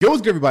Yo, what's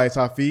good, everybody? It's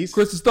Hafiz.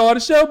 Chris, the star of the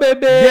show,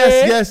 baby.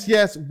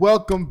 Yes.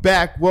 Welcome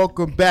back.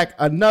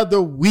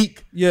 Another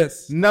week.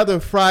 Yes. Another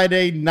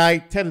Friday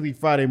night. Technically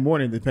Friday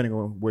morning, depending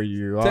on where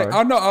you are.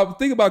 I know. I was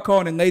thinking about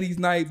calling it ladies'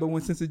 night, but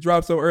since it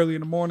drops so early in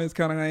the morning, it's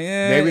kind of like,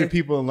 Maybe the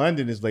people in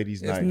London is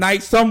ladies' night. It's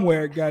night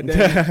somewhere.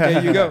 Goddamn.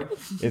 There you go.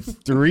 It's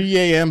 3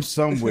 a.m.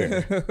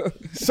 somewhere.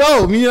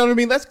 So, you know what I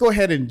mean? Let's go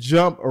ahead and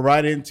jump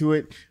right into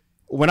it.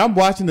 When I'm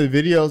watching the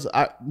videos,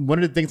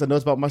 one of the things I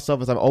notice about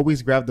myself is I've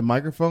always grabbed the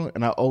microphone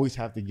and I always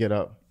have to get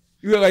up.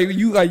 You like,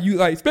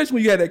 especially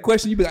when you had that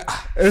question, you be like,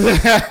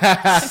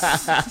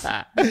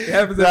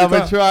 I'm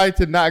gonna try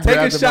to not take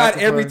grab a the shot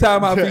microphone. every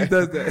time Hafiz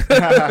does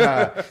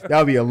that.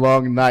 That'll be a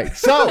long night.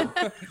 So,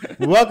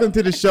 welcome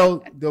to the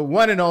show, the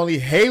one and only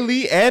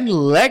Haley and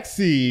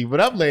Lexi. What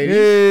up, ladies?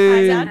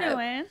 Hey. How's y'all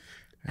doing?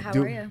 How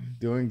are you?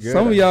 Doing good.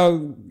 Some of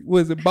y'all,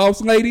 was it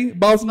boss lady?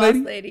 Boss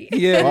lady?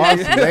 Yeah. Boss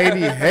lady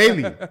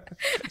Haley.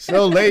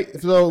 So,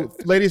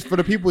 ladies, for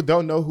the people who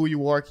don't know who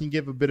you are, can you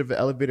give a bit of an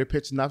elevator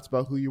pitch synopsis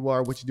about who you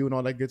are, what you do, and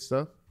all that good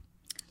stuff?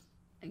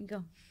 There you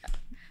go.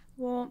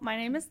 Well, my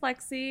name is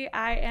Lexi.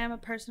 I am a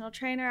personal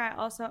trainer. I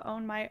also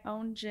own my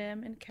own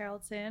gym in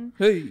Carrollton.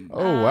 Hey.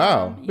 Oh,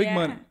 wow. Big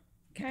money.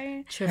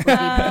 Okay. Triple D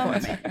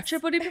Performance.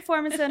 Triple D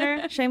Performance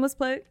Center. Shameless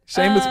plug.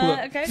 Shameless plug.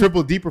 Okay.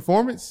 Triple D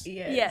Performance?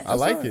 Yes. I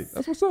like it.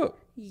 That's what's up.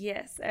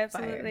 Yes,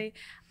 absolutely.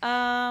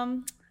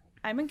 I'm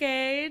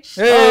engaged.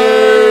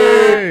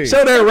 Hey.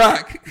 Show that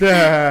rock.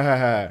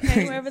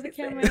 Okay, wherever the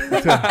camera is.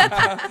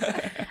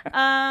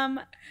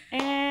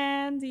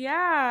 And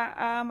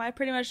yeah, I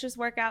pretty much just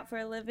work out for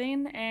a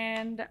living,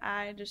 and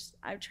I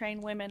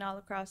train women all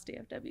across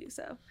DFW.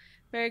 So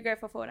very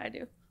grateful for what I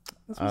do.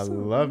 I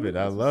love it.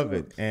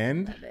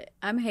 And Love it.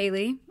 I'm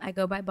Haley. I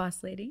go by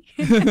Boss Lady.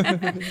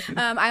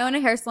 I own a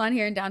hair salon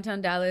here in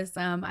downtown Dallas.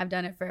 I've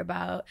done it for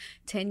about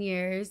 10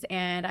 years,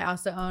 and I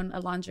also own a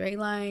lingerie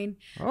line.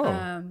 So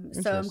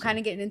I'm kind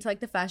of getting into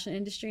like the fashion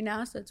industry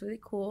now, so it's really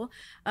cool.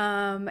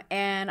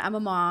 And I'm a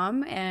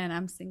mom, and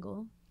I'm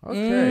single.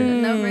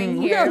 okay. No ring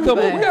We here.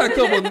 got a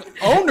couple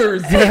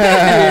owners.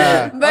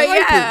 But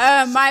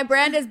my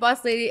brand is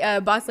Boss Lady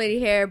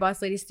Hair,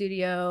 Boss Lady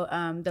Studio,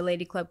 the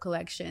Lady Club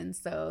collection.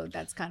 So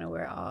that's kind of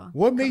where all.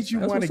 What made you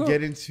want to what's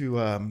get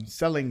into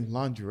selling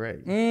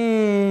lingerie?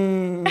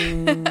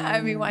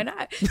 I mean, why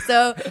not?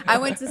 So I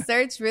went to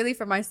search really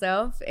for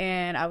myself,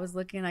 and I was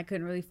looking. I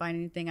couldn't really find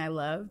anything I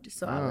loved,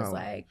 so I was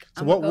like,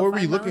 so what were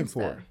you looking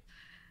for?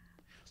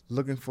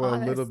 Looking for a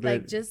little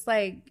bit, like just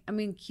like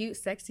cute,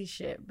 sexy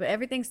shit, but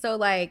everything's so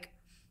like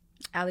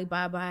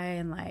Alibaba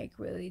and like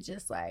really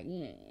just like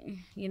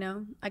you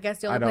know. I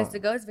guess the only place to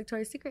go is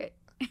Victoria's Secret.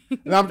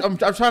 I'm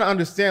trying to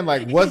understand.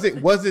 Like, was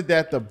it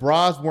that the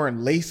bras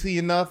weren't lacy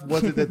enough?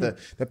 Was it that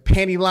the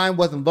panty line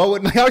wasn't low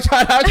enough? I'm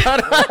trying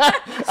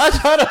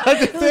to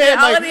understand.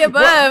 All like, of the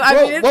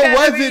above.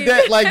 What was it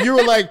that like you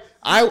were like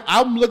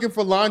I'm looking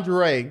for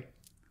lingerie?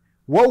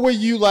 What were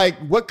you like?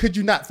 What could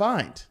you not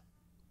find?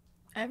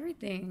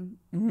 Everything.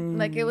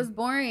 Like it was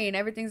boring.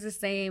 Everything's the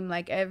same.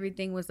 Like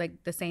everything was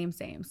like the same.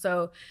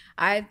 So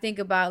I think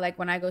about like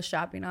when I go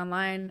shopping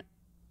online,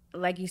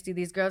 like you see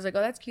these girls like,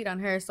 oh, that's cute on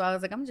her. So I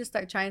was like, I'm gonna just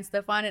start trying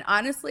stuff on. And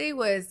honestly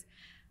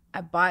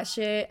I bought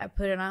shit, I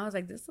put it on, I was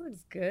like, this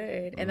looks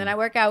good. And then I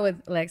work out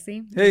with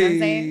Lexi. Hey. You know what I'm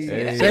saying?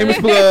 Hey. Shameless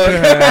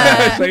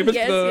plug. Shameless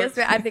plug. Yes,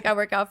 I think I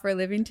work out for a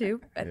living too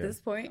at this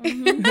point. I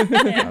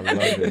love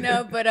it.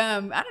 No, but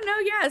I don't know.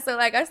 Yeah. So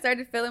like I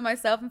started feeling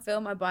myself and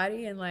feeling my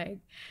body, and like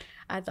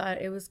I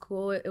thought it was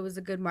cool. It was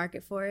a good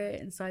market for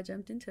it, and so I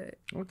jumped into it.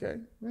 Okay,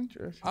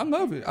 interesting. I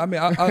love it. I mean,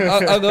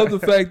 I love the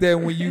fact that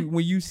when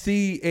you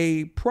see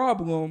a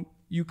problem,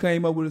 you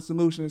came up with a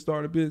solution and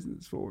start a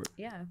business for it.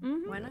 Yeah,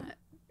 why not?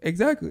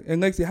 Exactly.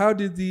 And Lexi, how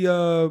did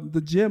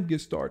the gym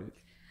get started?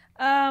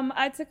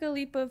 I took a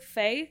leap of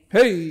faith.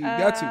 Hey,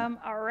 got you.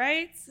 All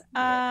right.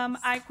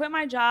 I quit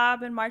my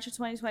job in March of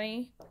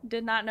 2020.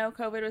 Did not know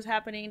COVID was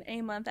happening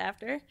a month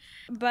after.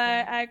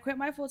 But I quit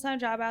my full-time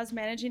job. I was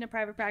managing a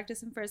private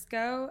practice in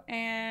Frisco.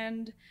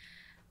 And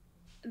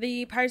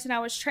the person I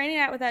was training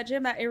at with that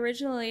gym, that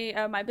originally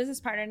my business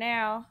partner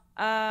now,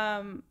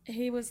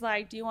 he was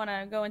like, do you want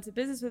to go into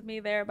business with me?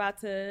 They're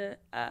about to,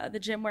 the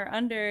gym we're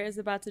under is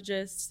about to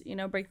just,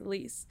 break the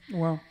lease.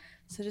 Wow.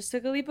 So just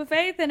took a leap of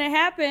faith, and it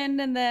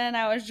happened. And then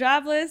I was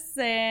jobless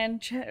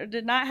and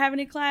did not have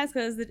any clients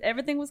because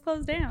everything was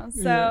closed down.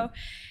 So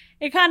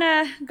it kind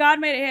of, God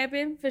made it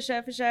happen for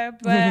sure.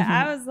 But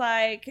I was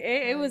like,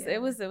 it was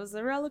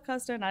a roller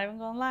coaster. Not even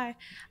gonna lie.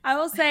 I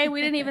will say we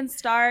didn't even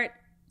start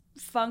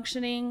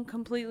functioning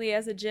completely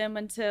as a gym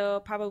until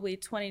probably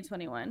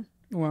 2021.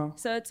 Wow.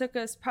 So it took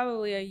us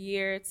probably a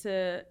year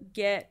to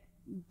get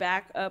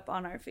back up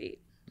on our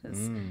feet.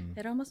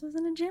 It almost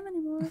wasn't a gym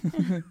anymore.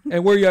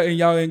 And where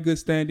y'all in good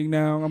standing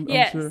now? I'm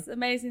sure.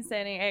 Amazing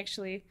standing,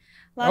 actually.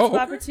 Lots of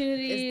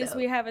opportunities.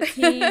 We have a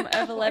team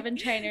of 11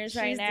 trainers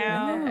right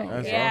now.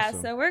 That's yeah,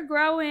 awesome. so we're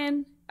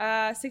growing.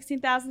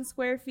 16,000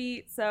 square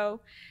feet.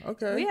 So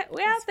Okay.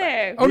 we out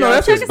there. Oh no,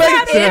 that's Check a us space.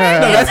 out, No, yeah.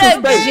 that's a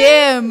space.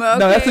 Gym. Okay?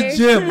 No, that's a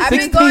gym. I've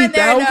been going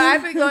there. No, 16,000?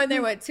 I've been going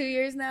there. What, 2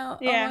 years now?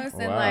 Yeah. Almost,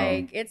 and Wow.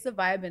 like it's a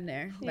vibe in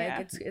there. Like Yeah.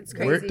 it's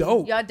We're crazy.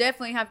 dope. Y'all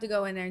definitely have to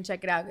go in there and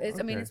check it out. It's,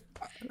 I mean,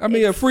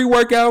 Okay. A free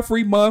workout,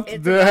 free month,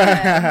 it's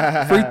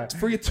a vibe.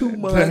 free 2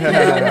 months. You know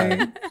what I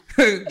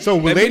mean? So,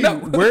 Let me lady, know.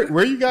 where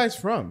are you guys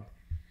from?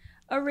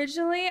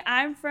 Originally,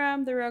 I'm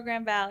from the Rio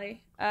Grande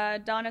Valley,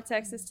 Donna,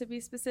 Texas, to be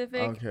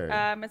specific. Okay.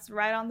 It's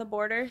right on the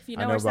border. If you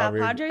know I where about South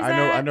Rio- Padre's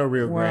I know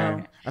Rio Wow.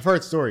 Grande. I've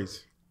heard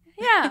stories.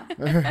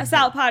 Yeah,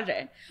 South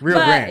Padre. Rio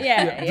But, Grande.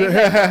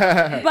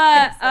 Yeah.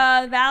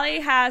 But Valley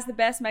has the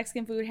best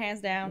Mexican food,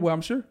 hands down. Well,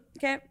 I'm sure.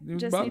 Okay, It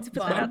was just about- need to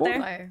put it's that about out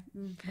there. Fire.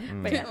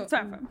 But yeah, that's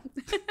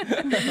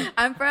where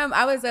I'm from.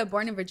 I was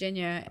born in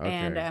Virginia,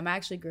 and Okay. I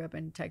actually grew up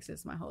in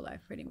Texas my whole life,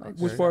 pretty much.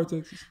 Which part of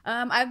Texas?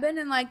 I've been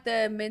in like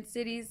the mid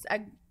cities.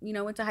 I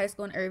went to high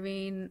school in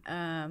Irving.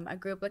 I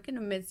grew up like in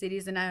the mid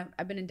cities, and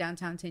I've been in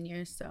downtown 10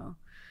 years, so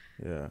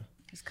Yeah.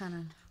 it's kind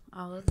of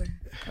all over.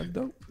 That's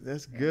dope.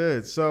 That's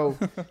good. So,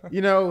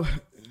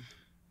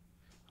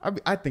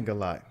 I think a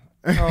lot.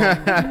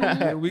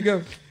 Here we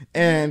go.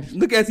 And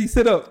Look as he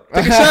sit up.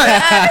 Take a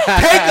shot.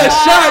 Take a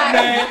shot,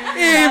 man.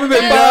 It ain't even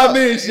been 5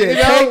 minutes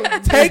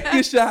yet. Take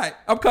your shot.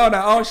 I'm calling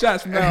out all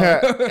shots from now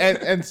on.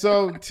 and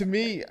so to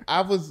me,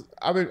 I was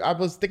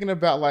thinking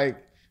about, like,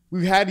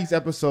 we've had these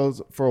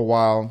episodes for a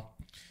while,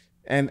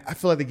 and I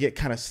feel like they get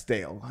kind of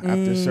stale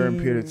after a certain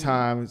period of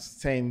time. It's the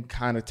same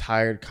kind of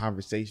tired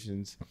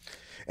conversations.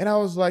 And I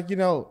was like,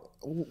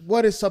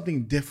 what is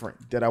something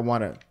different that I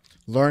want to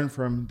learn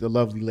from the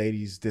lovely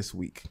ladies this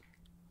week?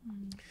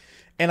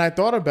 And I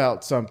thought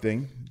about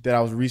something that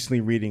I was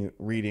recently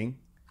reading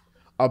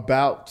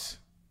about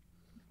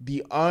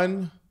the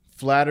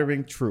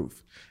unflattering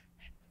truth.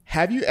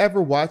 Have you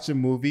ever watched a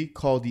movie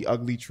called The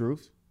Ugly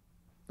Truth?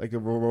 Like a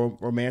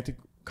romantic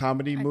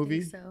comedy movie?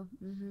 I think so.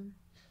 Mm-hmm.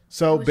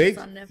 So Which is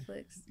on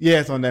Netflix. yeah,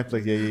 it's on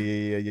Netflix.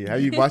 Yeah.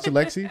 Have you watched it,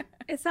 Lexi?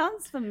 It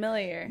sounds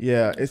familiar.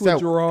 Yeah, it's With that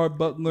Gerard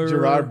Butler.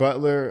 Gerard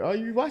Butler. Oh,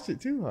 you watched it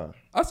too, huh?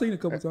 I've seen it a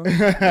couple times.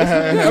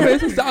 I mean,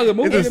 it's a solid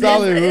movie. It's a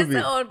solid It's movie.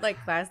 an old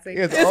like classic.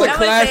 It's I a wouldn't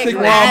say classic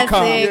classic,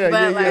 rom-com. Yeah,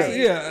 but yeah. like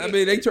Yeah, I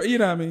mean, they try, you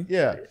know what I mean?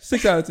 Yeah.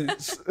 6 out of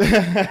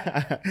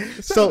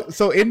 10.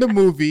 So in the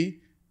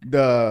movie,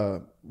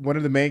 one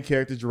of the main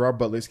characters, Gerard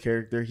Butler's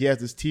character, he has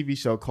this TV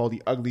show called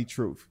The Ugly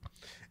Truth.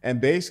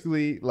 And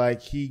basically,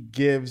 like, he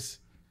gives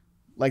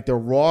like the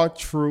raw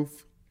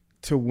truth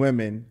to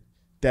women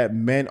that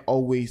men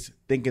always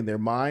think in their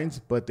minds,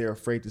 but they're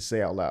afraid to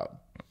say out loud.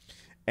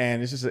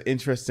 And it's just an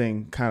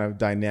interesting kind of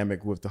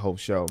dynamic with the whole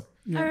show.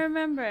 I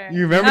remember.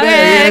 You remember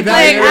Okay,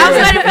 that? Yeah, I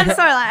was waiting for the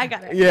storyline. I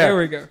got it. Yeah. There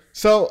we go.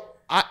 So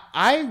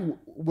I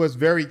was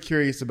very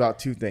curious about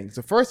two things.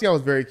 The first thing I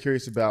was very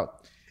curious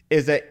about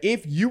is that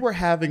if you were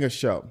having a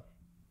show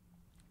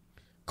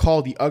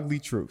called The Ugly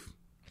Truth,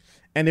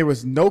 and there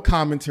was no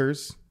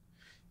commenters,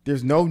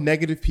 there's no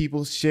negative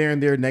people sharing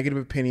their negative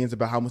opinions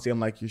about how much they don't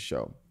like your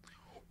show,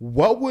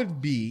 what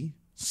would be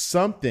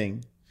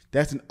something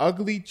that's an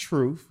ugly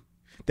truth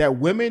that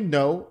women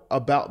know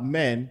about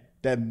men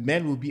that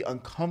men would be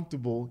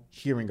uncomfortable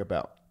hearing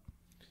about?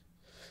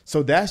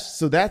 So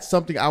that's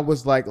something I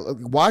was like,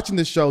 watching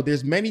the show.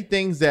 There's many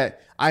things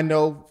that I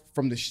know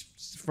from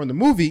the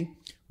movie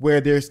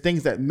where there's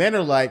things that men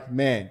are like,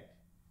 man,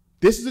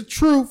 this is the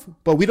truth,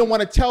 but we don't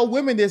want to tell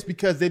women this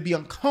because they'd be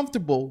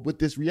uncomfortable with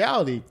this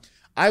reality.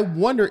 I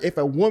wonder if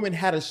a woman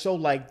had a show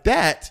like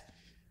that.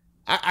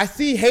 I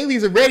see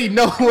Haley's already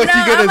know what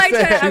you're gonna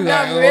say. I'm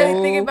not like, really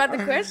oh. thinking about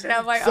the question.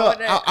 I'm like, So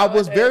I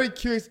was very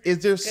curious. Is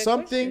there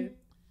something question.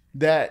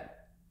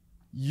 that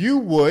you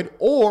would,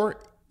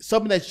 or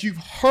something that you've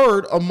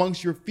heard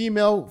amongst your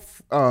female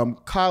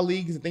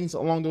colleagues and things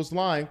along those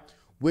lines,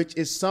 which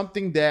is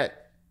something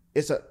that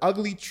it's an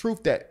ugly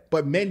truth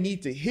but men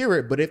need to hear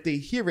it. But if they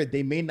hear it,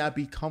 they may not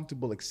be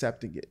comfortable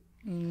accepting it.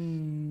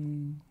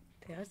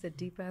 That was a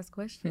deep ass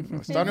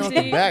question. Starting off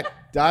the back,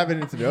 diving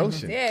into the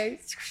ocean. Yeah.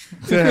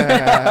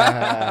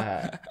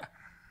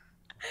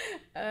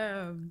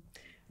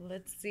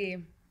 Let's see.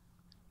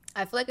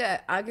 I feel like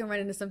I can run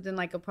into something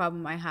like a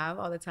problem I have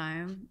all the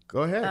time.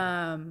 Go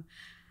ahead.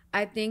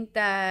 I think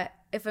that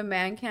if a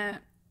man can't,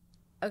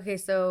 okay,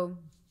 so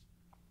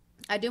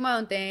I do my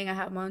own thing. I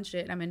have my own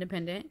shit. I'm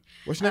independent.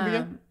 What's your name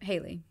again?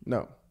 Haley.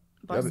 No.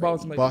 Boss Boss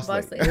lady. lady. Boss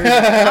Boss lady. lady.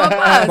 I'm a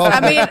boss. Boss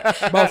I mean,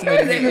 Boss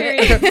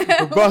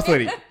lady. Boss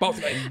lady. Boss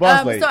lady.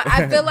 Boss lady. So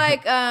I feel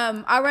like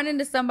I run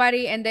into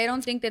somebody and they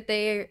don't think that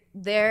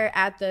they're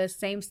at the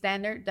same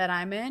standard that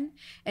I'm in,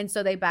 and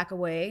so they back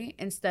away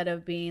instead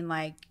of being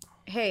like,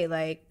 hey,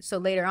 like, so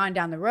later on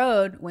down the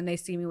road when they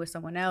see me with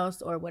someone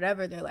else or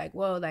whatever, they're like,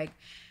 whoa, like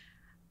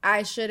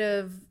I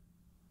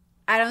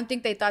don't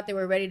think they thought they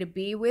were ready to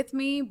be with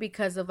me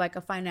because of like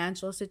a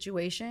financial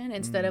situation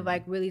instead of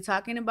like really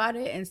talking about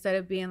it, instead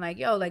of being like,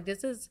 yo, like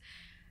this is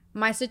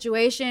my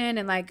situation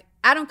and like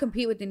I don't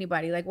compete with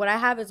anybody. Like what I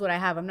have is what I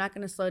have. I'm not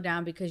going to slow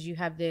down because you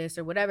have this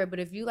or whatever. But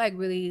if you like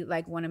really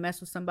like want to mess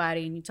with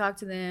somebody and you talk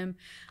to them,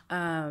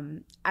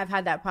 I've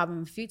had that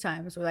problem a few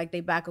times where like they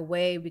back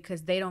away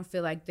because they don't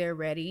feel like they're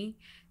ready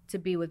to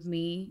be with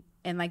me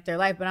and like their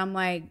life. But I'm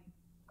like,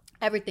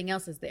 everything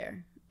else is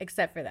there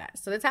except for that.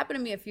 So it's happened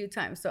to me a few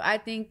times. So I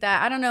think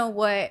that I don't know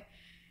what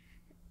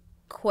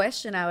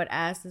question I would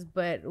ask is,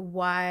 but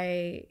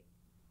why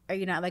are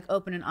you not like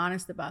open and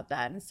honest about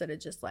that instead of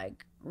just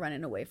like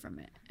running away from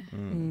it?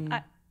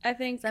 I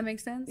think, does that make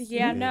sense?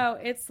 Yeah, no,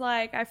 it's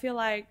like I feel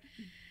like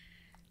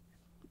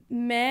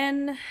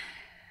men,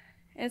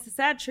 and it's a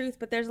sad truth,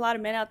 but there's a lot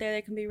of men out there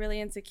that can be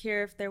really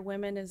insecure if their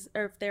women is,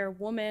 or if their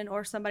woman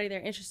or somebody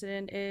they're interested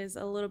in is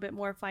a little bit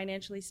more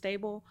financially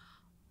stable,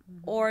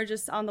 or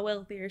just on the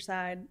wealthier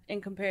side in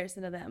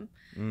comparison to them.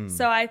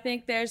 So I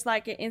think there's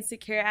like an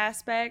insecure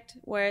aspect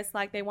where it's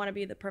like they want to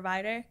be the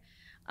provider.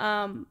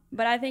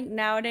 But I think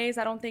nowadays,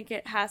 I don't think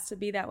it has to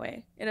be that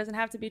way. It doesn't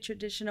have to be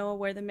traditional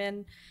where the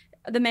man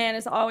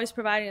is always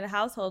providing the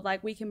household.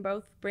 Like we can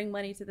both bring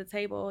money to the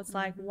table. It's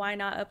like, why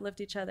not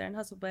uplift each other and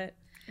hustle? But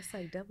it's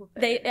like double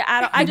pay.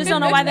 I just don't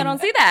know why they don't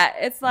see that.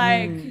 It's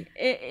like,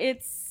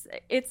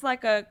 it's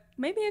like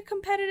maybe a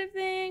competitive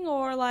thing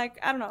or like,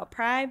 I don't know, a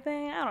pride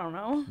thing. I don't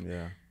know.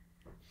 Yeah.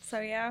 So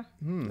yeah.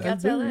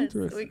 That's tell us.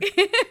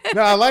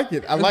 No, I like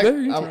it. I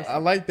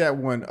like that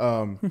one.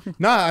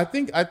 I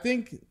think,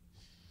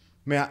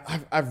 man,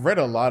 I've read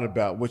a lot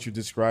about what you're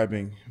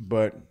describing,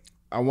 but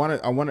I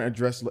want to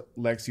address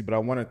Lexi, but I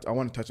want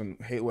to touch on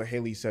what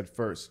Haley said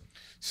first.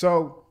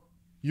 So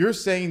you're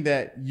saying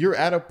that you're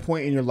at a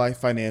point in your life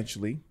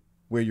financially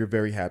where you're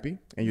very happy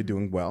and you're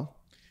doing well,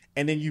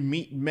 and then you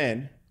meet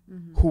men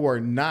who are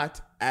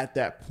not at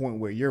that point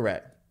where you're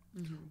at.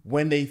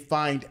 When they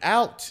find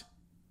out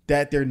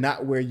that they're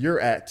not where you're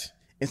at,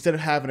 instead of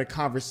having a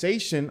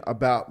conversation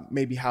about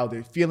maybe how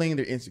they're feeling,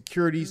 their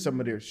insecurities, some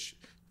of their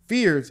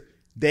fears,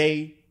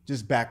 they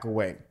just back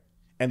away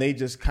and they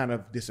just kind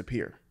of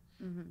disappear.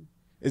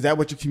 Is that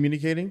what you're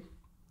communicating?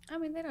 I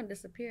mean, they don't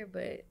disappear,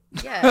 but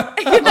yeah.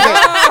 Okay.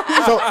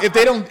 So if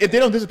they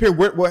don't disappear,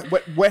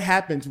 what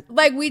happens?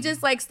 Like we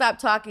just like stop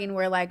talking.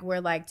 We're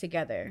like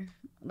together.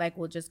 Like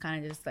we'll just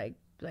kind of just like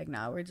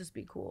nah, we'll just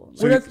be cool.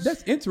 So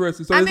that's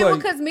interesting. So I it's mean,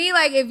 like, because me,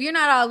 like, if you're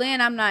not all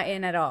in, I'm not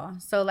in at all.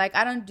 So like,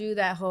 I don't do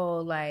that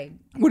whole like.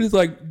 What is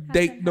like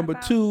date number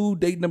 2,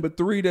 date number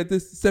 3 that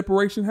this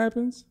separation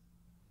happens?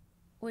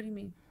 What do you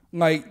mean?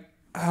 Like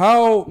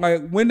how,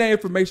 like when that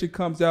information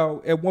comes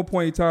out at one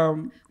point in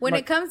time. When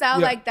like, it comes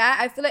out like that,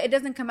 I feel like it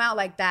doesn't come out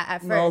like that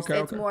at first.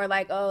 No, it's more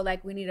like, oh,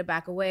 like we need to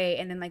back away,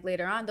 and then like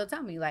later on they'll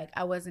tell me like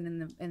I wasn't in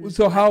the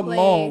So how place.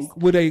 long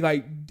would they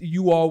like?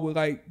 You all would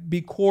like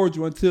be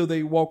cordial until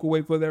they walk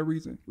away for that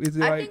reason? Is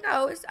it I think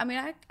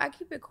I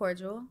keep it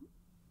cordial.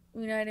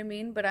 You know what I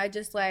mean? But I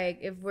just like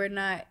if we're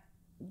not.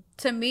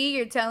 To me,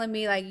 you're telling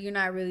me like you're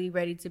not really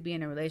ready to be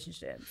in a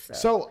relationship.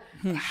 So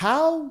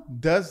how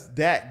does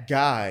that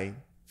guy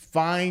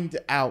find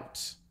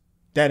out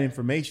that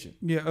information?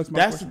 Yeah,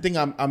 that's the thing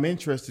I'm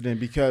interested in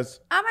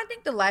because I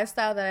think the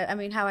lifestyle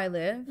how I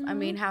live. I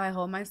mean, how I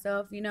hold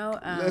myself. You know.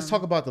 Let's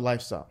talk about the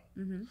lifestyle.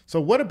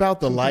 So what about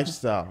the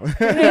lifestyle?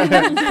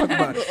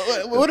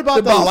 What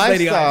about the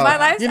lifestyle? My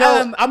lifestyle. You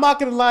know, I'm not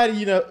gonna lie to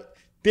you. Know,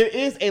 there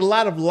is a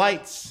lot of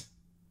lights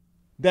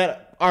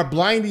that are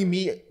blinding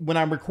me when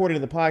I'm recording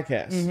the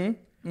podcast.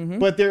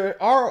 But there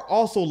are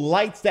also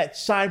lights that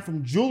shine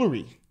from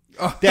jewelry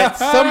that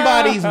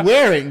somebody's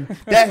wearing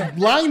that's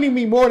blinding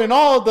me more than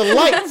all the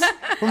lights.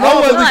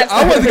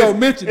 I wasn't going to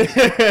mention it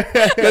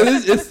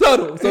because it's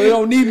subtle, so they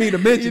don't need me to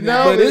mention it,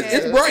 but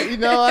it's bright. You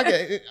know,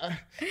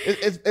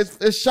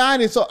 it's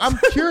shining. So I'm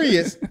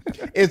curious,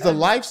 is the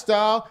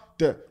lifestyle...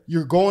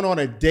 You're going on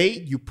a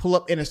date, you pull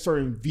up in a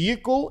certain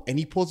vehicle and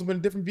he pulls up in a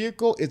different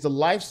vehicle. Is the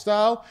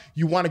lifestyle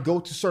you want to go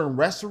to certain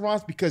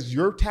restaurants because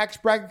your tax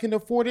bracket can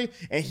afford it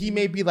and he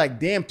may be like,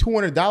 damn,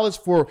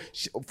 $200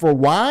 for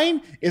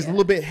wine is a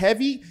little bit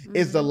heavy.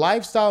 Is the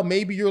lifestyle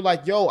maybe you're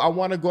like, yo, I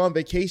want to go on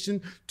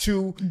vacation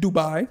to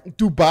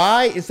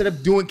Dubai instead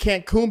of doing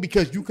Cancun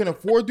because you can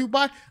afford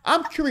Dubai?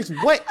 I'm curious,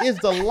 what is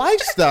the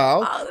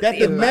lifestyle that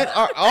the men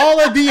are all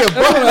of the above?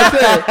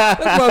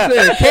 That's what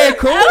I said.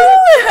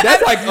 Cancun?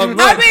 That's like a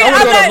I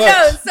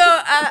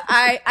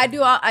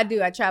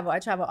travel. I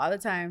travel all the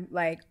time.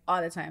 Like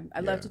all the time. I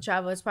love to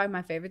travel. It's probably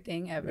my favorite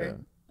thing ever.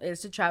 Is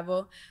to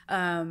travel.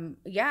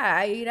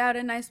 I eat out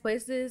in nice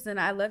places and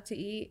I love to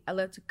eat. I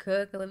love to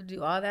cook. I love to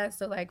do all that.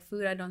 So like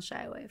food I don't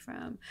shy away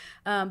from.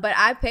 But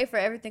I pay for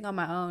everything on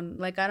my own.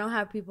 Like I don't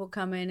have people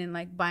come in and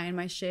like buying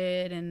my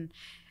shit, and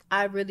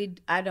I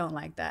don't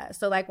like that.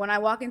 So like when I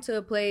walk into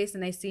a place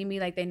and they see me,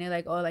 like they know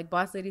like, oh, like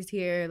boss lady's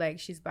here, like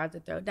she's about to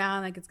throw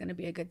down, like it's gonna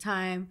be a good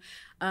time.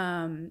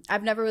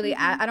 I've never really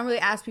I don't really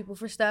ask people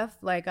for stuff.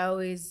 Like I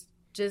always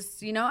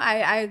just, you know,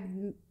 I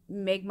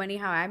make money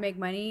how I make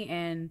money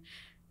and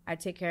I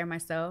take care of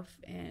myself.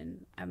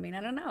 And I mean,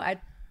 I don't know.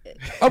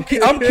 I'm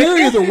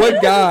curious of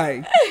what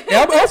guy. And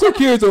I'm also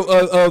curious of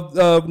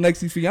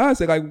Lexi's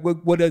fiance. Like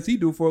what does he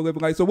do for a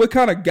living? Like, so what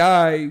kind of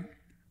guy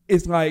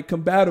is like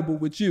compatible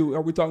with you?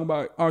 Are we talking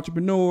about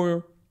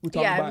entrepreneur?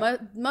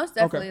 Most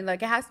definitely. Okay.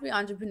 Like it has to be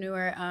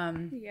entrepreneur.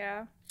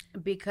 Yeah.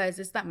 Because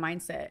it's that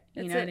mindset,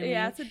 you know what I mean?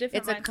 Yeah, it's a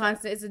different mindset.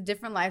 Constant, it's a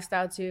different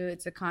lifestyle too.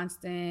 It's a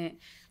constant,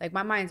 like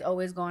my mind's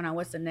always going on,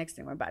 what's the next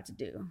thing we're about to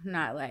do?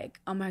 Not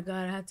like, oh my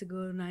God, I have to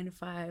go 9 to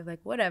 5, like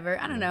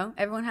whatever. I don't know.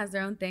 Everyone has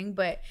their own thing,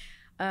 but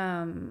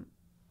yeah,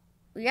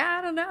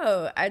 I don't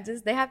know.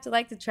 They have to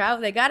like to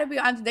travel. They gotta be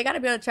able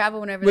to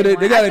travel whenever they want.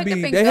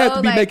 They have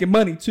to be making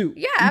money too.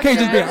 Yeah, you can't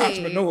just be an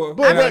entrepreneur.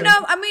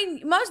 I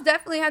mean, most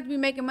definitely have to be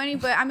making money,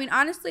 but I mean,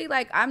 honestly,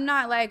 like I'm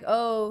not like,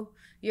 oh,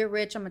 you're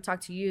rich, I'm gonna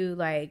talk to you.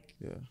 Like,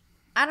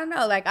 I don't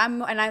know. Like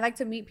and I like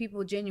to meet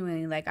people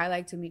genuinely. Like I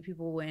like to meet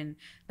people when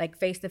like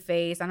face to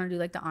face. I don't do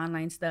like the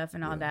online stuff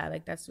and all that.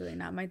 Like that's really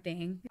not my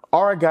thing.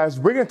 All right, guys,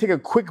 we're going to take a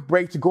quick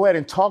break to go ahead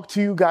and talk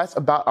to you guys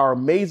about our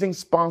amazing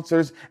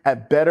sponsors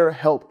at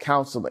BetterHelp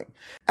Counseling.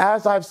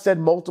 As I've said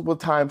multiple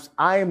times,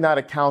 I am not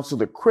a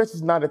counselor. Chris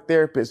is not a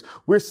therapist.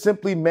 We're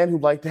simply men who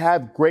like to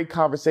have great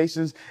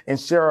conversations and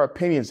share our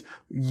opinions.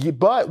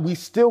 But we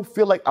still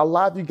feel like a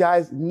lot of you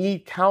guys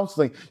need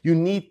counseling. You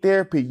need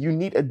therapy. You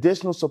need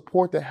additional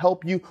support to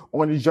help you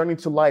on the journey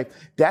to life.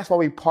 That's why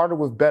we partner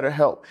with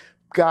BetterHelp.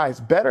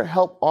 Guys,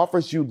 BetterHelp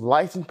offers you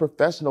licensed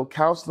professional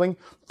counseling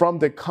from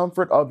the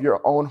comfort of your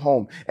own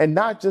home. And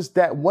not just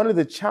that, one of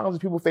the challenges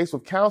people face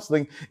with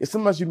counseling is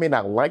sometimes you may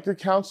not like your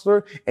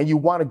counselor and you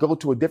want to go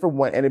to a different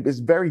one, and it is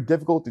very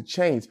difficult to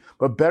change.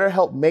 But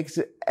BetterHelp makes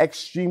it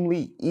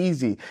extremely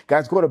easy.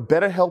 Guys, go to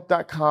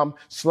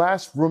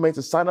betterhelp.com/roommates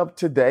to sign up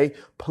today.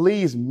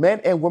 Please,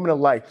 men and women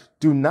alike,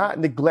 do not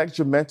neglect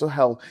your mental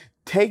health.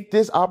 Take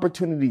this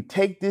opportunity,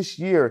 take this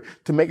year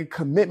to make a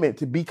commitment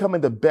to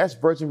becoming the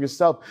best version of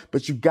yourself,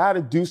 but you got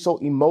to do so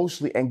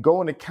emotionally, and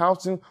going to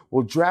counseling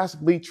will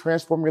drastically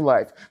transform your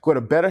life. Go to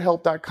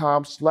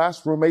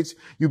betterhelp.com/roommates.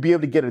 You'll be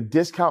able to get a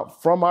discount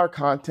from our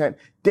content.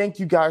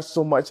 Thank you guys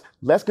so much.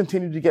 Let's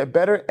continue to get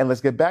better, and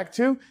let's get back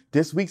to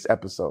this week's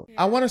episode.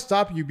 I want to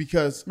stop you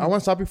because I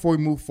want to stop before we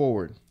move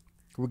forward.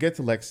 We'll get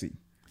to Lexi.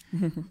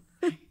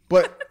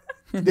 But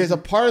there's a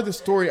part of the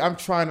story I'm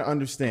trying to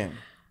understand.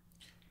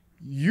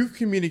 You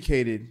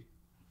communicated,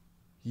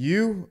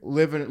 you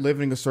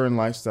living a certain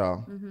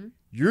lifestyle. Mm-hmm.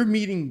 You're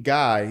meeting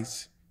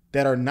guys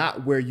that are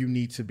not where you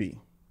need to be.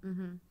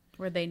 Mm-hmm.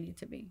 Where they need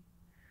to be.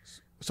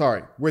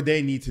 Sorry, where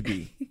they need to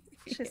be.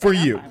 For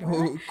you.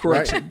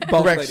 Correction. Right?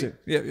 Correction.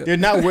 Yeah. They're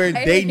not where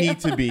they need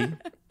to be,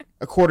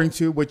 according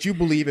to what you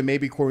believe and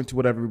maybe according to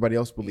what everybody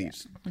else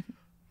believes. Yeah.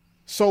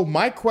 So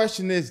my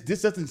question is,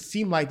 this doesn't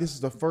seem like this is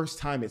the first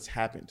time it's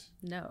happened.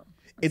 No.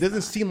 It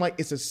doesn't seem like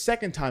it's the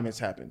second time it's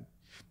happened.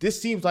 This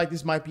seems like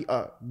this might be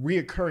a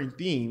reoccurring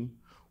theme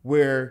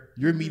where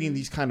you're meeting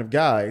these kind of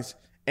guys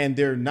and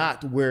they're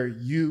not where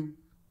you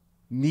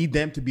need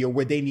them to be or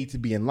where they need to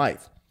be in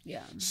life.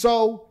 Yeah.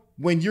 So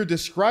when you're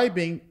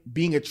describing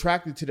being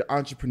attracted to the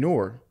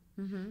entrepreneur,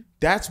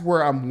 that's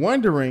where I'm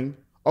wondering,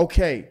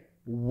 okay,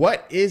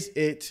 what is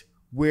it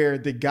where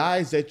the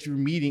guys that you're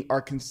meeting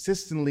are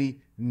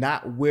consistently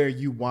not where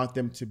you want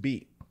them to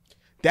be?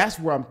 That's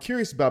where I'm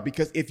curious about,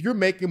 because if you're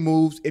making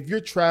moves, if you're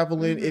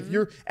traveling, if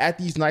you're at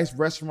these nice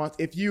restaurants,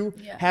 if you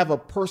have a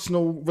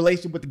personal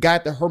relationship with the guy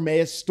at the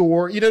Hermes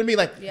store, you know what I mean?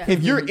 Like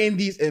if you're in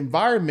these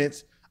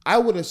environments, I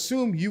would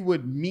assume you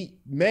would meet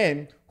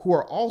men who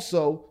are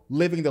also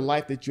living the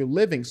life that you're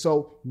living.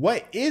 So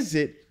what is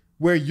it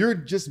where you're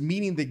just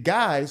meeting the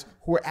guys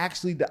who are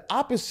actually the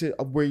opposite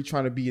of where you're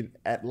trying to be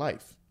at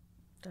life?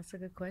 That's a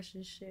good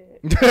question. Shit.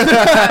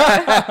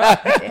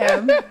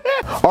 Damn.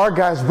 All right,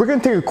 guys, we're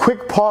going to take a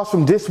quick pause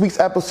from this week's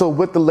episode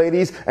with the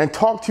ladies and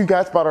talk to you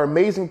guys about our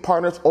amazing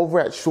partners over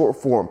at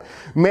Shortform.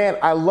 Man,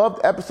 I love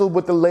the episode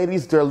with the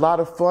ladies. They're a lot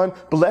of fun,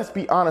 but let's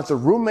be honest, the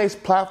Roommates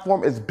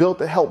platform is built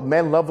to help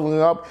men leveling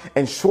up,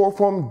 and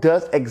Shortform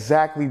does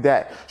exactly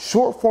that.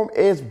 Shortform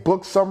is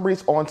book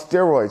summaries on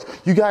steroids.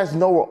 You guys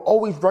know we're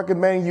always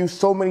recommending you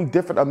so many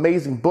different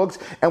amazing books,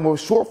 and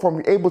with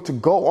Shortform, you're able to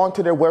go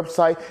onto their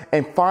website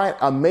and find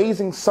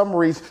amazing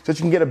summaries so that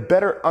you can get a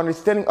better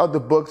understanding of the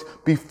books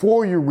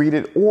before you read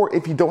it, or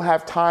if you don't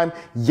have time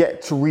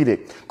yet to read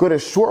it. Go to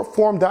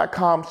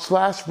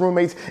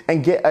shortform.com/roommates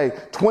and get a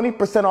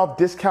 20% off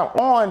discount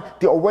on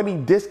the already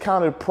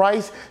discounted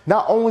price.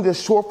 Not only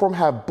does Shortform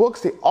have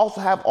books, they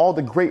also have all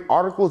the great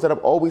articles that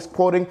I'm always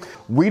quoting.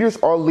 Readers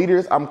are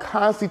leaders. I'm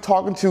constantly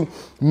talking to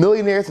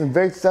millionaires and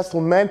very successful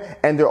men,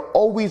 and they're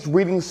always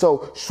reading.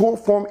 So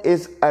Shortform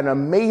is an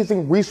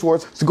amazing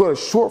resource. So go to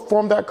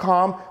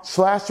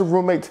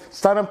shortform.com/roommates.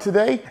 Sign up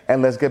today,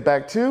 and let's get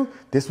back to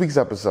this week's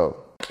episode.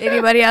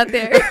 Anybody out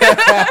there?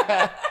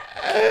 I'm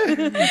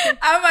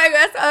like,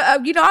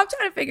 I'm trying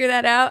to figure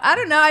that out. I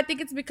don't know. I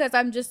think it's because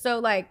I'm just so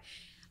like,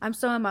 I'm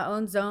so in my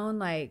own zone.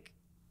 Like,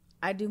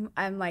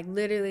 I'm like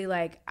literally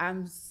like,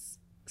 I'm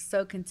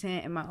so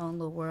content in my own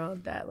little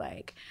world that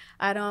like,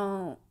 I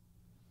don't.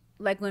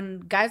 Like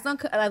when guys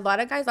a lot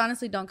of guys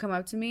honestly don't come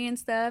up to me and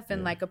stuff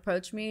and like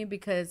approach me,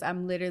 because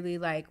I'm literally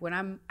like, when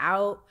I'm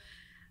out,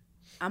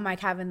 I'm like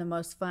having the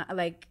most fun.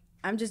 Like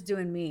I'm just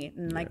doing me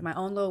and like my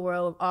own little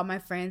world, all my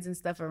friends and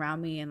stuff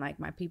around me and like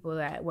my people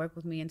that work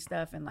with me and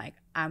stuff. And like,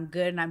 I'm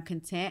good and I'm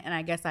content. And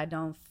I guess I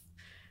don't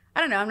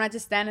know. I'm not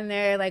just standing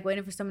there like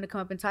waiting for someone to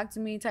come up and talk to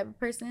me type of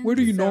person. Where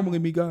do you normally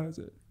meet guys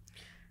at?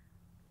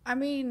 I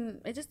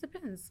mean, it just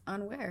depends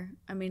on where.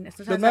 I mean,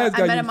 sometimes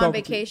I met him on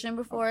vacation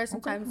before.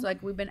 Sometimes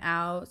like we've been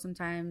out.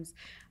 Sometimes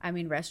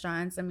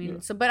restaurants. I mean,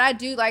 but I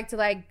do like to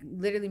like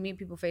literally meet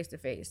people face to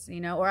face,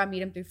 you know, or I meet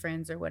them through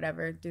friends or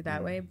whatever through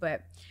that way.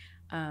 But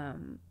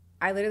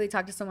I literally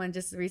talked to someone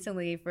just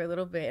recently for a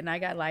little bit, and I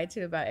got lied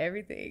to about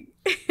everything.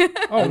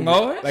 Oh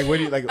no! Like what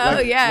do you like?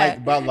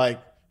 About like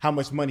how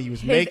much money he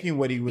was making,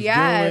 what he was doing,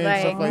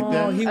 like, stuff like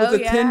that. He was a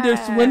Tinder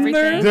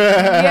swindler.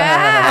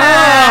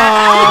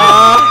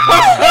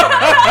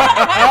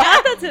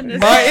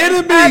 My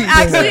enemy.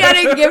 Actually, I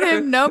didn't give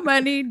him no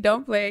money.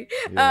 Don't play.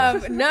 I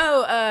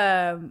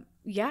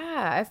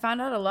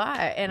found out a lot,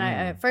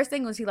 and first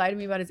thing was he lied to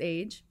me about his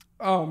age.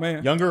 Oh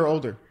man, younger or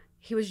older?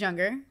 He was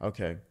younger.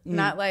 Okay.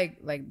 Not like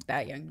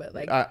that young, but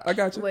like I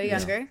got you. Way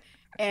younger.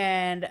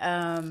 And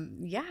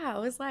I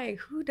was like,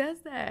 who does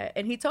that?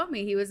 And he told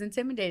me he was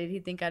intimidated. He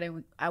think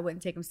I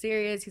wouldn't take him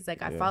serious. He's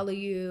like, I follow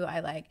you.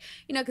 I like,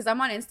 you know, because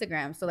I'm on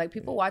Instagram. So like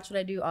people watch what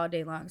I do all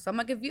day long. So I'm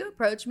like, if you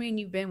approach me and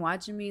you've been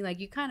watching me, like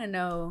you kind of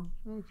know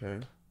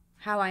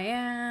how I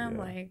am.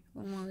 Like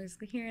I'm always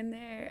here and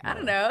there. I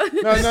don't know.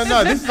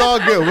 No. This is all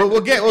good.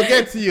 We'll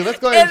get to you. Let's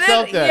go ahead and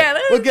shelf that. Yeah,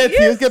 we'll get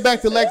to you. Let's get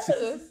back to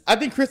Lexi. I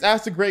think Chris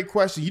asked a great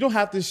question. You don't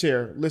have to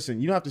share.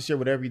 Listen, you don't have to share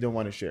whatever you don't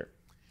want to share.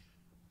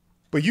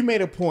 But you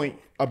made a point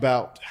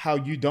about how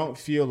you don't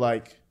feel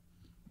like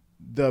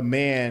the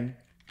man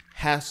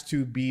has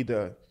to be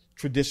the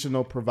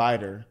traditional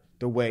provider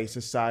the way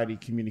society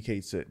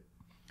communicates it.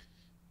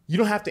 You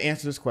don't have to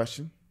answer this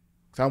question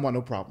because I don't want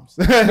no problems.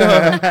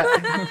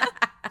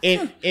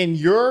 In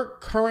your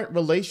current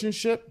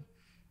relationship,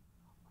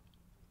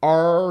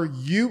 are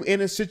you in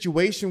a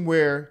situation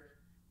where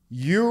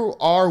you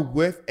are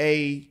with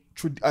a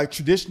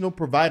traditional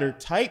provider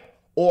type,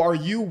 or are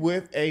you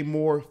with a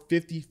more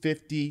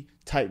 50-50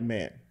 type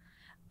man?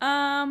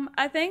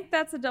 I think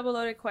that's a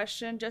double-loaded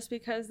question just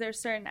because there's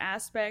certain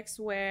aspects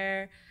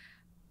where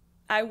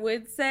I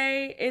would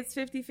say it's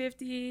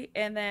 50-50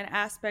 and then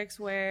aspects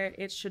where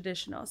it's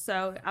traditional.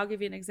 So I'll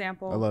give you an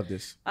example. I love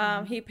this.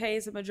 He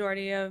pays a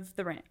majority of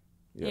the rent.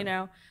 Yeah. You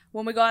know,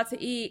 when we go out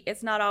to eat,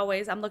 it's not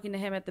always I'm looking to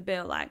him at the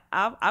bill. Like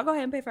I'll go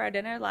ahead and pay for our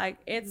dinner. Like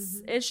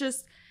it's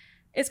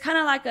kind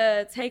of like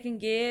a take and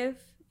give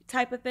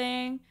type of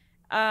thing.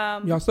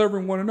 Y'all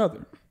serving one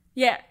another.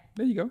 Yeah.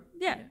 There you go.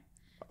 Yeah.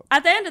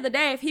 At the end of the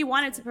day, if he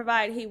wanted to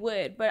provide, he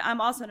would. But I'm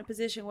also in a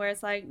position where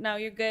it's like, no,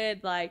 you're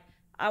good. Like,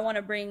 I want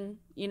to bring,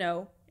 you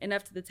know,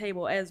 enough to the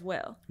table as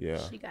well. Yeah.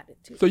 She got it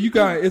too. So you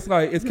got, it's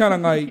kind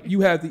of like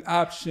you have the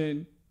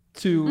option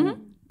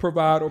to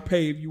provide or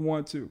pay if you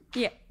want to.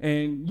 Yeah.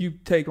 And you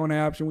take on the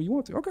option when you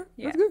want to. Okay.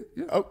 Yeah. That's good.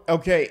 Yeah.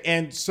 Okay.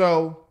 And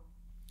so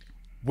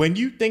when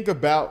you think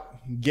about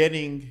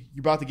you're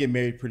about to get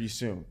married pretty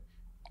soon,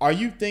 are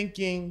you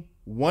thinking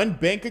one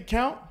bank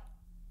account?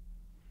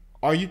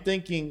 Are you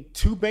thinking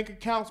 2 bank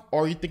accounts,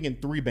 or are you thinking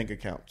 3 bank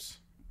accounts?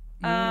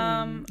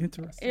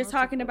 Interesting. You're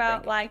talking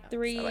about like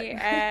 3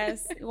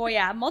 as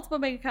multiple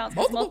bank accounts,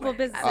 multiple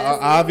businesses,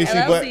 obviously,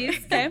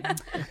 LLCs, okay.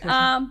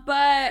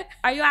 But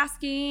are you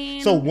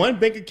asking? So one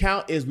bank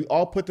account is we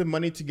all put the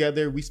money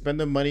together, we spend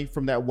the money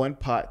from that one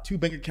pot. 2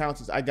 bank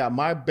accounts is I got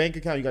my bank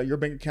account, you got your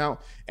bank account,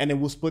 and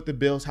then we'll split the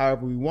bills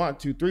however we want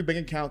to. 3 bank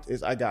accounts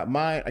is I got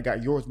mine, I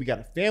got yours. We got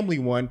a family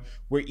one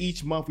where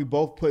each month we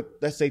both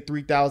put, let's say,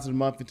 $3,000 a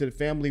month into the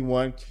family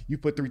one. You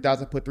put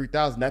 $3,000, I put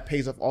 $3,000. That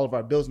pays off all of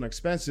our bills and our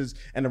expenses,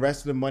 and the rest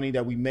of the money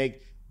that we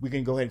make, we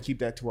can go ahead and keep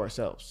that to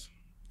ourselves.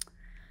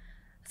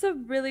 That's a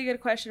really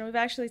good question. We've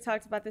actually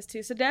talked about this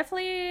too. So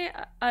definitely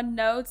a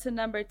no to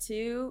number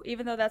 2,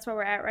 even though that's where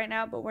we're at right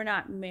now, but we're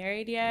not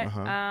married yet.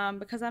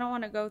 Because I don't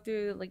want to go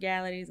through the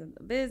legalities of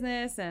the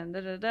business and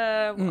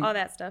all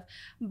that stuff.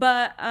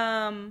 But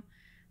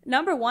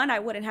number 1, I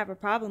wouldn't have a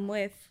problem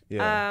with.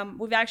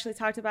 We've actually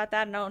talked about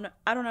that.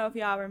 I don't know if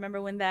y'all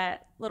remember when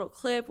that little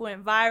clip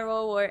went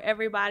viral where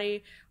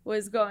everybody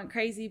was going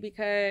crazy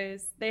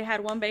because they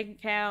had one bank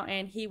account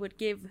and he would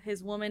give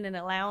his woman an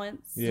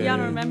allowance. Y'all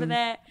don't remember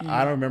that?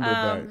 I don't remember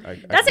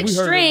that. That's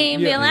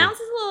extreme. The allowance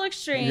is a little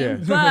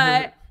extreme,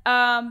 but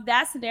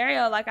that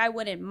scenario, like, I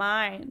wouldn't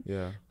mind.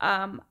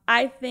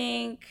 I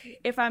think,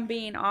 if I'm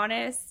being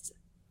honest,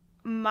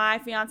 my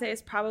fiance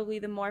is probably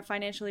the more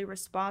financially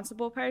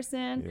responsible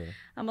person.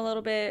 I'm a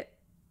little bit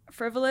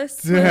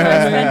frivolous with my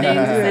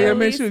spending.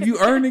 Make sure you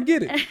earn and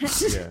get it.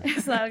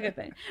 It's not a good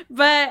thing.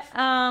 But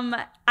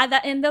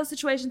in those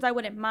situations, I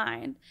wouldn't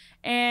mind.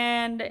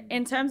 And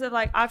in terms of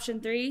like option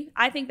 3,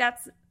 I think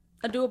that's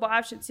a doable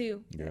option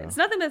too. It's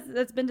nothing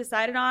that's been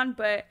decided on,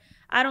 but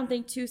I don't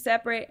think 2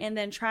 separate and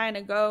then trying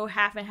to go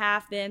half and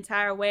half the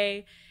entire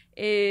way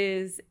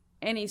is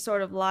any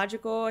sort of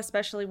logical,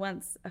 especially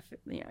once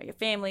your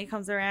family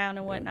comes around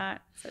and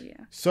whatnot.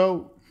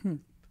 So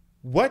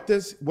what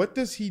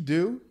does he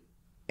do,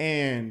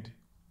 and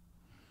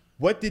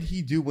what did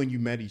he do when you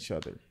met each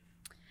other?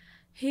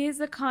 He's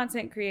a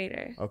content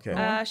creator.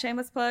 Okay.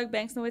 Shameless plug,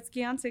 Banks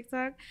Nowitzki on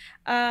TikTok.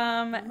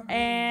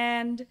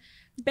 And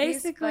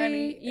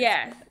basically,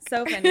 yeah,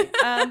 so funny.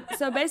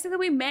 So basically,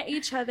 we met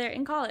each other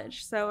in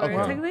college. So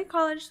we're technically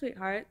college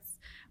sweethearts.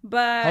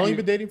 But how long you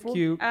been dating for?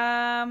 Cute.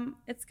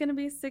 It's gonna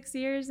be 6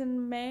 years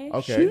in May.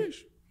 Okay.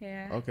 Sheesh.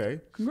 Yeah. Okay.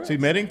 Congrats. So you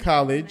met in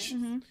college,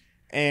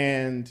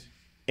 and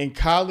in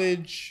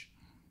college,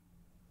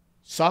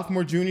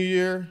 sophomore, junior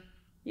year.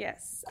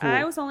 Yes. Cool.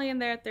 I was only in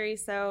there 3,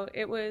 so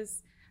it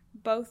was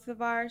both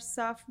of our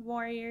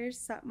sophomore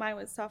years. Mine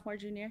was sophomore,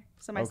 junior,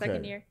 so my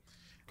second year.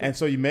 And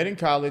so you met in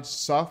college,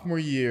 sophomore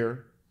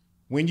year.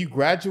 When you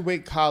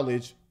graduate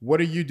college,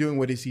 what are you doing?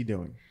 What is he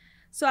doing?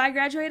 So I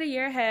graduated a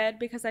year ahead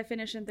because I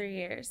finished in 3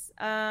 years.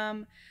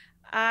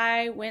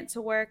 I went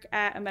to work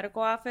at a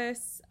medical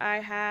office.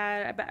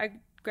 I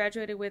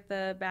graduated with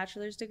a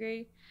bachelor's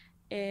degree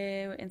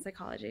in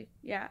psychology.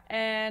 Yeah.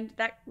 And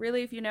that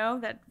really, if you know,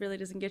 that really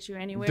doesn't get you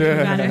anywhere.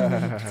 You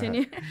gotta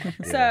continue.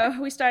 So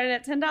we started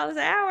at $10 an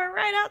hour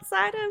right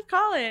outside of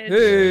college.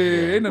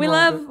 Hey, ain't we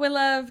nothing wrong we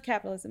love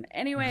capitalism.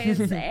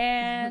 Anyways,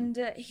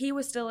 and he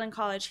was still in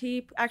college.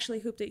 He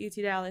actually hooped at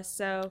UT Dallas.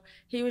 So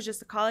he was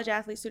just a college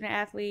athlete, student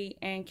athlete,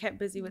 and kept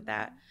busy with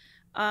that.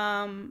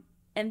 And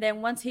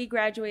then once he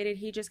graduated,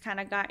 he just kind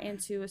of got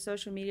into a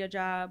social media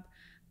job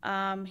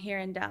here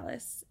in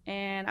Dallas,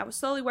 and I was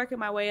slowly working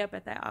my way up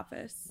at that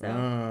office. So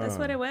that's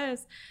what it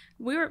was.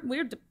 We were,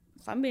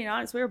 if I'm being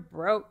honest, we were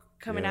broke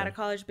coming out of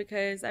college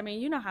because, I mean,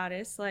 you know how it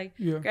is. Like,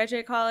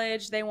 graduate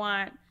college, they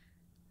want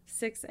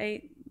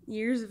 6-8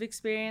 years of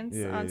experience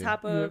on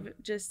top of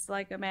just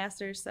like a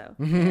master's. So,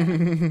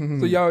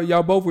 So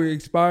y'all both were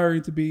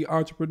aspiring to be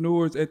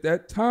entrepreneurs at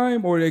that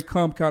time, or they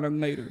come kind of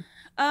later?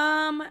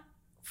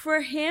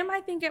 For him,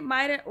 I think it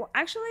might have,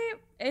 actually,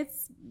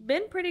 it's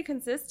been pretty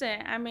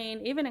consistent. I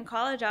mean, even in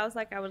college, I was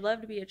like, I would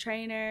love to be a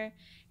trainer.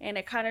 And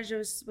it kind of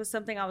just was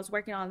something I was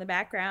working on in the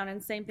background.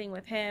 And same thing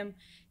with him.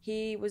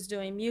 He was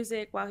doing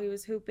music while he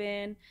was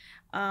hooping.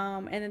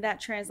 And then that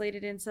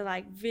translated into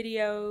like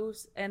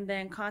videos and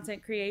then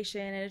content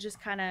creation. And it just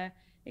kind of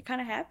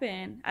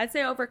happened. I'd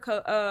say over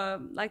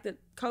like the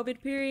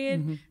COVID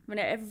period, when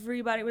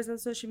everybody was on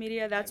social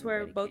media, that's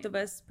where both of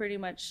us pretty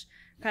much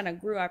kind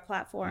of grew our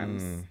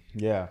platforms.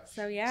 Yeah.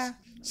 So yeah.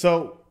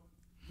 So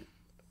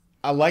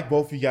I like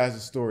both of you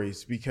guys'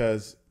 stories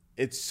because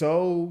it's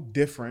so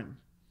different.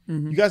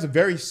 You guys are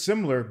very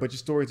similar, but your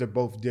stories are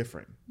both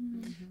different.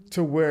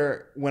 To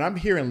where when I'm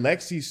hearing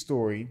Lexi's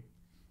story,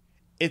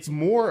 it's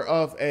more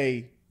of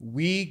a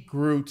we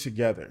grew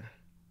together.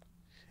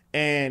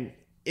 And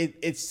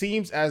it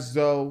seems as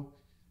though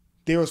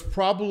there was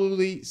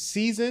probably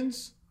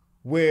seasons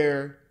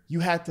where you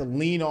had to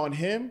lean on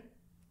him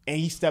and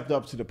he stepped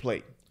up to the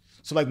plate.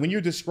 So like when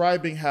you're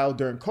describing how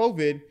during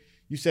COVID,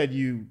 you said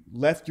you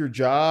left your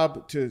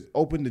job to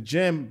open the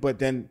gym, but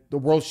then the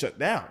world shut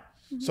down.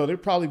 So there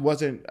probably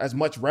wasn't as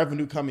much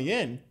revenue coming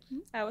in.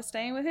 I was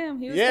staying with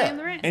him. He was paying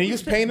the rent. And he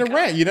was paying the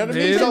rent. You know what I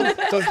mean?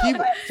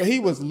 So he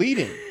was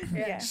leading.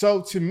 Yeah.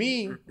 So to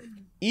me,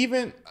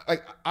 even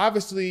like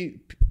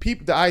obviously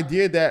people, the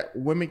idea that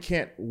women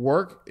can't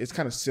work is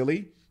kind of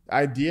silly. The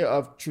idea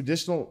of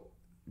traditional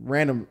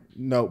random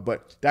note,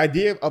 but the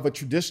idea of a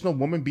traditional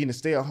woman being a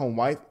stay-at-home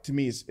wife to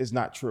me is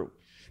not true,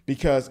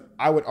 because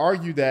I would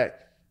argue that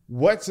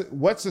what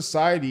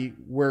society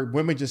where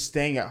women just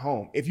staying at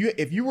home? If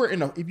you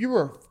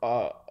were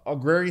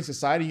agrarian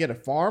society, you had a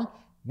farm,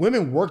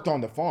 women worked on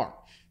the farm.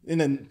 In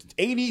the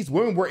 80s,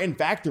 women were in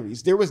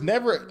factories. It was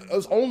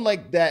only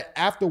like that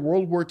after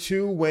World War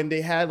II when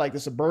they had like the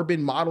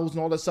suburban models and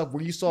all that stuff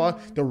where you saw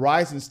the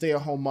rise in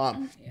stay-at-home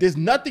mom. There's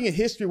nothing in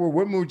history where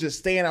women were just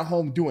staying at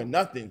home doing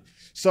nothing.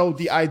 So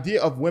the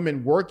idea of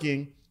women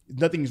working,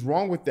 nothing's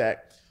wrong with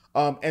that.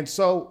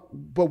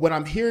 But what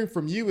I'm hearing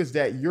from you is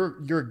that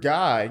your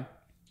guy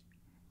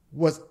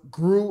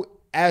grew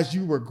as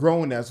you were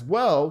growing as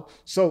well.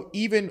 So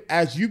even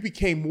as you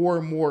became more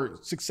and more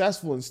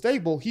successful and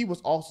stable, he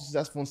was also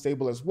successful and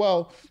stable as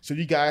well. So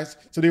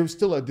there was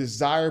still a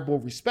desirable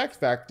respect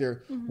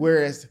factor.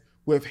 Whereas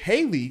with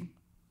Haley,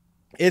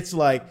 it's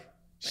like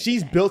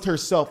she's built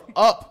herself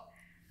up,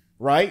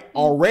 right,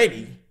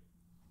 already.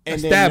 And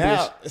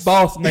established,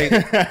 boss made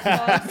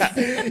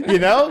it. You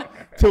know,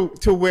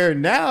 to where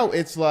now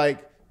it's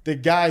like the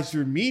guys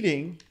you're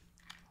meeting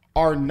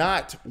are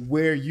not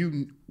where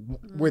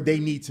they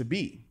need to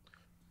be.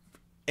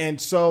 And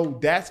so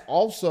that's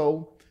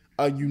also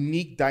a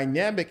unique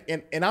dynamic.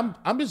 And I'm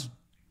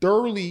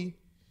thoroughly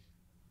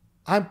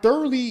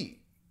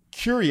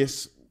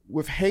curious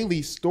with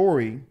Haley's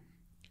story.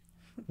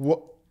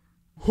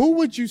 Who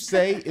would you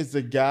say is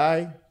the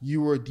guy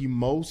you were the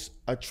most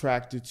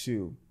attracted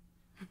to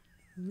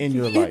in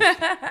your life?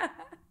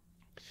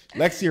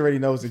 Lexi already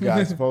knows the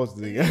guy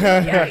supposedly.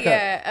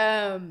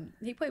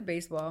 He played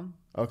baseball.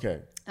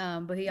 Okay.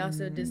 But he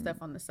also did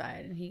stuff on the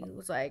side, and he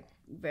was like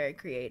very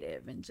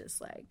creative and just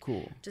like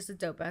cool, just a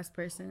dope ass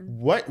person.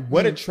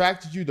 What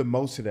attracted you the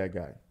most to that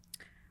guy?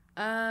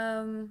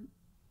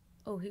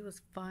 Oh, he was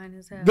fine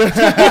as hell.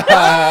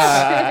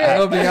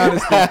 I'll be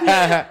honest.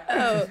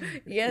 Oh,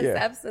 yes, Yeah.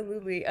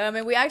 absolutely.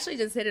 And we actually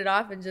just hit it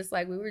off and just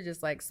like we were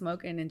just like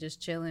smoking and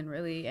just chilling,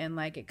 really, and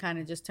like it kind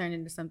of just turned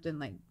into something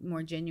like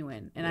more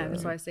genuine. And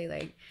that's why I say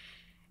like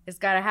it's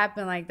got to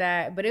happen like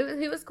that. But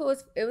he was cool.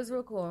 It was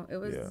real cool. He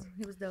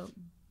was dope.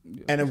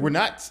 And we're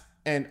not.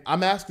 And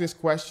I'm asking this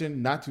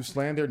question not to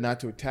slander, not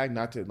to attack,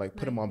 not to like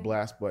put him on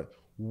blast, but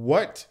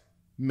what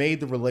made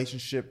the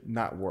relationship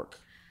not work?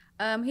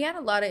 He had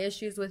a lot of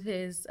issues with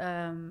his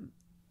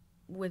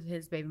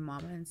baby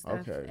mama and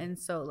stuff. Okay. And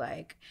so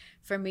like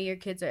for me, your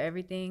kids are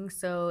everything.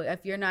 So if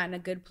you're not in a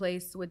good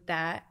place with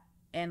that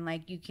and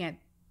like you can't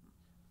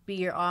be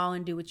your all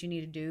and do what you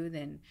need to do,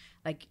 then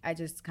like I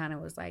just kind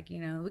of was like,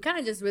 we kind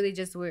of just really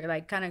just were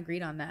like kind of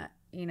agreed on that,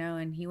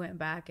 and he went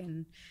back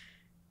and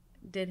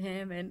did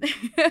him and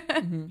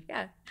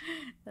yeah.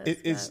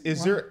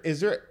 Is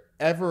there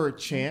ever a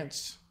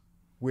chance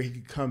where he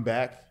could come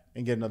back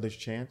and get another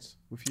chance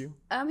with you?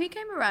 He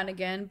came around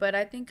again, but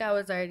I think I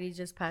was already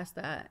just past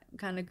that,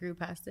 kind of grew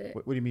past it.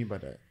 What do you mean by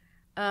that?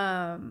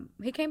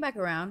 He came back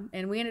around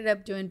and we ended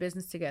up doing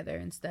business together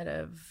instead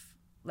of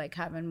like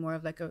having more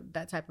of like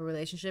that type of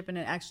relationship, and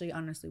it actually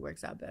honestly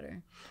works out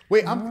better.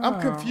 Wait,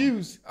 I'm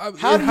confused.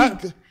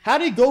 How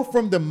do you go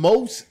from the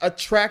most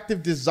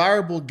attractive,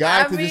 desirable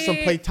guy to just some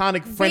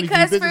platonic friend you do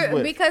business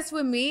with? Because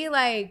for me,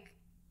 like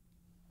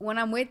when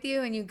I'm with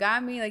you and you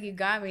got me, like you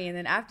got me, and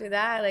then after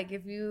that, like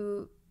if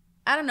you,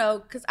 I don't know,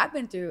 because I've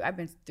been through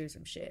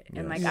some shit,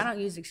 and like I don't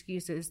use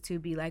excuses to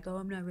be like, oh,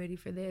 I'm not ready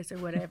for this or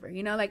whatever.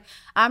 Like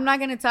I'm not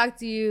gonna talk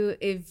to you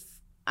if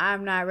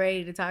I'm not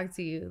ready to talk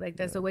to you. Like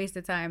that's a waste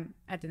of time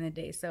at the end of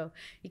the day. So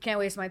you can't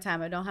waste my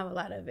time. I don't have a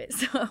lot of it.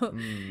 So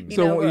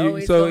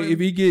if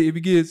he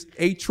gets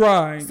 8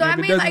 tries. So I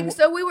mean, like,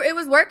 so it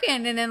was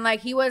working, and then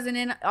like he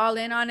wasn't all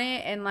in on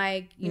it, and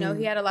like he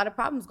had a lot of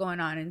problems going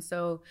on, and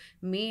so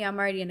I'm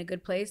already in a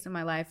good place in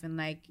my life, and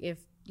like if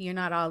you're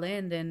not all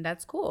in, then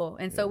that's cool.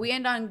 And so we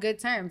end on good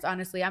terms.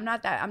 Honestly, I'm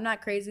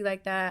not crazy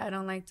like that. I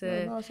don't like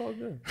to. No, it's all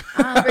good.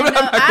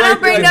 I don't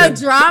bring no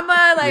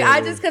drama.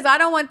 Like because I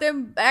don't want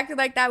them acting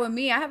like that with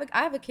me. I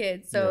have a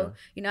kid, so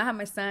I have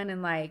my son,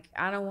 and like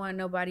I don't want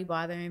nobody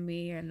bothering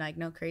me and like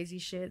no crazy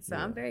shit. So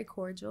I'm very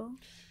cordial.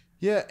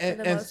 Yeah, and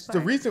the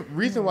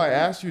reason why I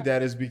asked you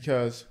that is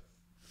because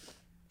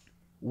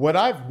what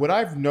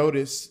I've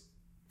noticed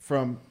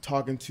from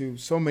talking to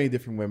so many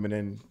different women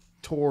and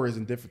tours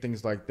and different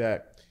things like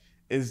that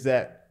is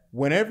that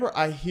whenever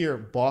I hear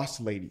boss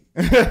lady,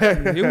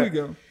 here we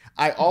go.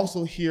 I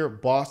also hear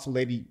boss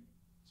lady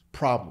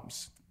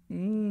problems.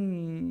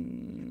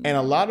 And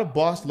a lot of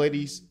boss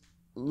ladies,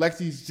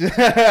 Lexi's.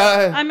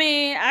 I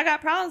mean, I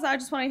got problems. I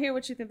just want to hear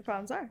what you think the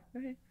problems are. Go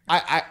ahead.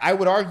 I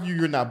would argue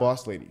you're not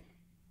boss lady.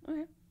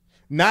 Okay.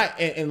 Not,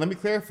 and let me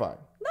clarify.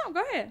 No,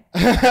 go ahead.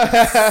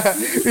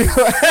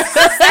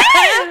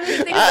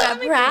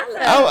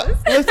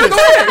 Listen.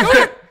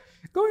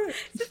 Go ahead.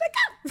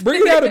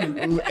 Bring it out of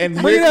me.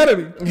 Bring it out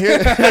of me.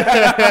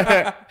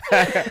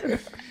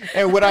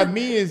 And what I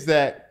mean is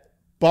that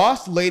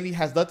boss lady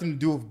has nothing to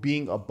do with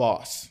being a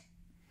boss.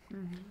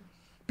 Mm-hmm.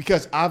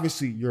 Because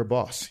obviously you're a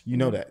boss. You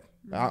know that.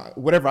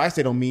 Whatever I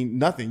say don't mean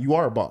nothing. You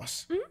are a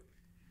boss. Mm-hmm.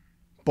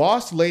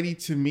 Boss lady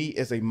to me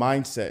is a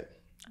mindset.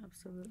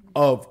 Absolutely.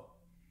 Of,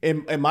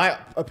 in my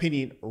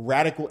opinion,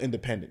 radical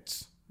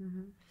independence.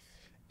 Mm-hmm.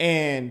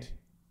 And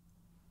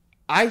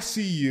I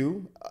see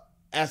you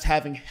as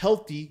having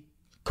healthy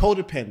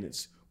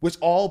codependence, which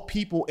all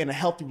people in a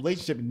healthy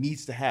relationship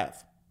needs to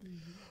have. Mm-hmm.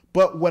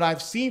 But what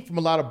I've seen from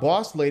a lot of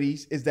boss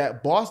ladies is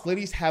that boss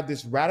ladies have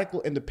this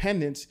radical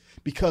independence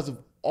because of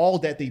all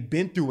that they've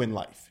been through in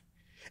life.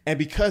 And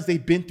because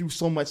they've been through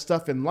so much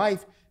stuff in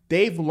life,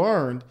 they've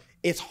learned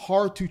it's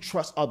hard to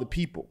trust other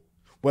people.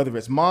 Whether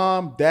it's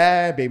mom,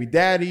 dad, baby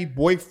daddy,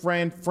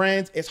 boyfriend,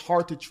 friends, it's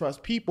hard to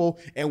trust people.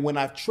 And when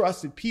I've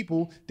trusted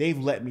people, they've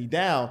let me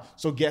down.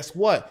 So guess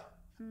what?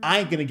 I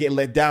ain't gonna get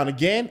let down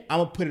again. I'm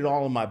gonna put it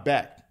all on my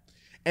back.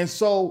 And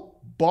so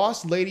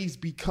boss ladies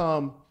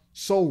become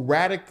so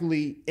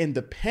radically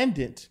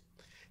independent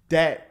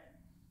that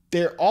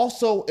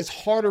it's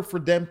harder for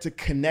them to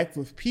connect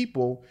with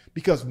people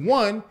because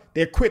one,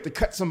 they're quick to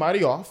cut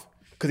somebody off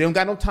because they don't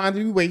got no time to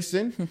be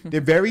wasting.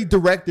 They're very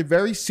direct. They're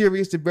very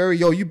serious. They're very,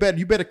 you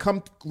better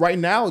come right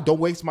now. Don't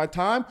waste my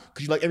time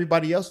because you're like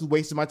everybody else who's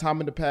wasting my time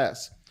in the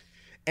past.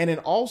 And then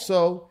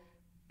also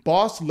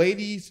boss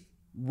ladies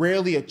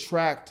rarely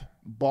attract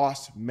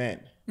boss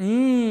men.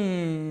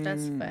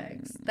 That's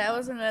facts. That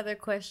was another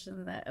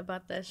question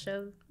about that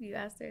show you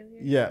asked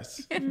earlier.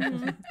 Yes.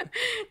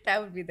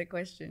 That would be the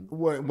question.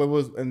 What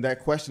was, and that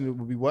question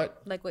would be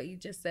what? Like what you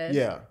just said.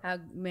 Yeah. How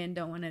men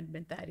don't want to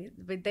admit that either,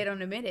 but they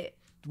don't admit it.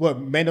 What,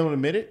 men don't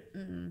admit it?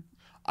 Mm-mm.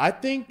 I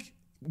think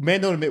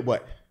men don't admit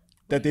what?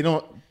 That they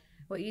don't.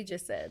 What you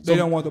just said. They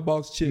don't want the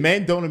boss chick.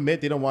 Men don't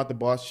admit they don't want the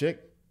boss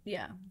chick?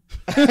 Yeah.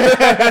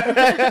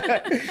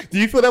 Do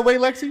you feel that way,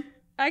 Lexi?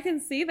 I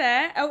can see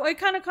that. Oh, it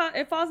kind of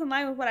it falls in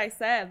line with what I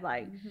said.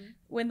 Like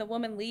when the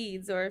woman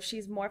leads, or if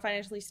she's more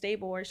financially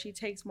stable, or she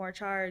takes more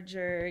charge,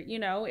 or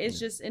it's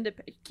just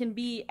can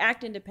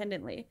act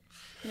independently.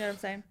 You know what I'm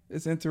saying?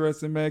 It's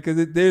interesting, man,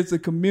 because there's a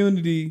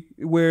community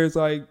where it's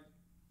like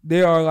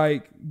there are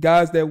like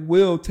guys that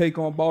will take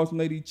on boss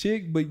lady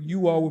chick, but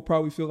you all will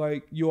probably feel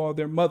like you are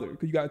their mother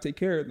because you got to take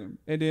care of them,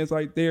 and then it's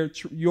like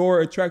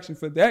your attraction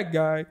for that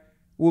guy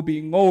will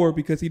be lower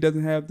because he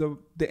doesn't have the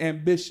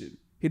ambition.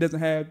 He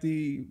doesn't have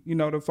the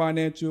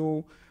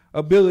financial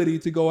ability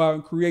to go out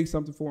and create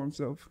something for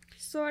himself.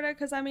 Sort of,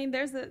 because I mean,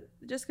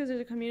 just because there's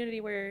a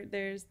community where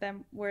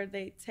where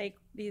they take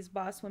these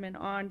boss women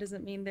on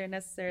doesn't mean they're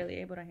necessarily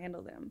able to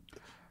handle them.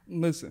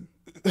 Listen,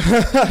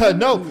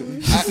 no,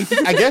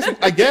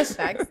 I guess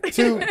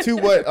to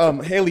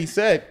what Haley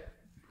said.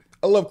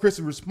 I love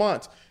Chris's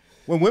response.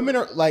 When women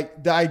are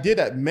like, the idea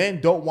that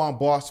men don't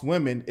want boss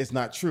women is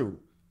not true.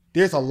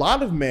 There's a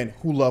lot of men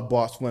who love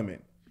boss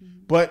women.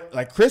 But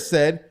like Chris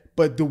said,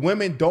 but the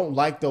women don't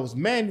like those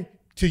men,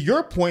 to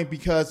your point,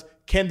 because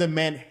can the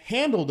men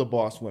handle the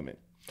boss women?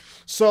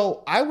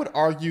 So I would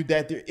argue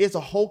that there is a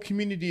whole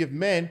community of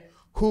men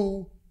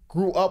who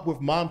grew up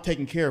with mom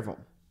taking care of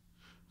them,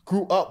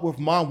 grew up with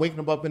mom waking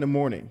them up in the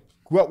morning,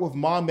 grew up with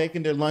mom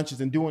making their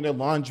lunches and doing their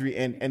laundry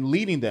and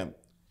leading them.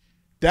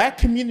 That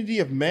community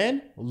of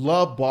men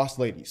love boss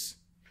ladies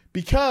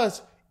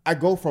because I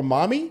go from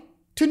mommy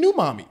to new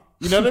mommy.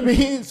 You know what I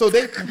mean? So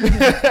they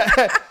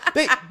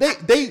they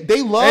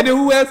love. And then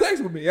who had sex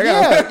with me?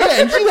 Yeah,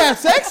 and she had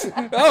sex.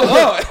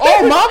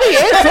 Oh, mommy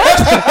and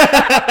sex.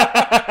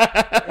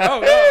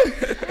 oh,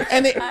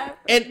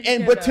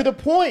 and but to the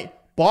point,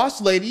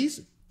 boss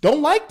ladies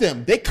don't like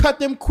them. They cut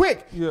them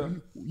quick. Yeah.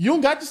 You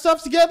don't got your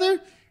stuff together.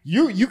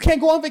 You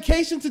can't go on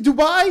vacation to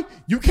Dubai.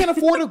 You can't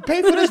afford to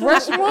pay for this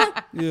restaurant.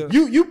 Yeah.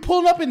 You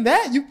pulling up in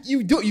that.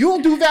 You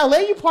don't do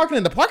valet. You parking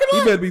in the parking lot.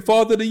 You better be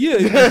father of the year.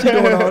 You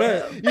doing all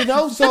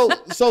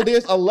that. So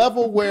there's a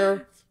level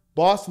where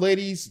boss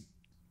ladies,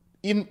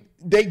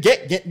 they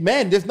get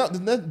men.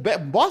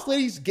 Boss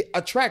ladies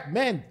attract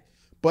men,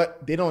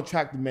 but they don't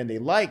attract the men they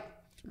like.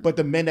 But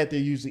the men that they're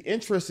usually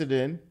interested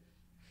in,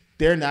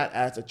 they're not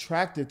as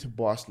attracted to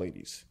boss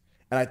ladies,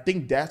 and I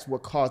think that's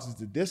what causes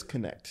the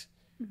disconnect.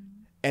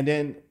 And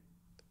then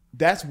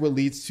that's what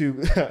leads to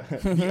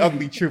the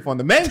ugly truth on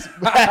the men's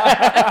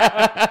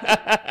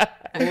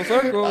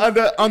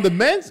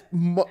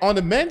on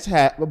the men's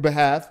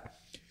behalf,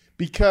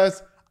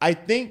 because I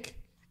think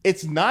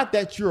it's not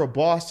that you're a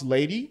boss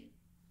lady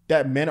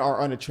that men are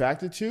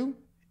unattracted to.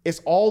 It's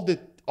all the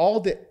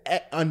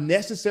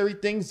unnecessary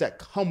things that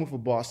come with a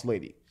boss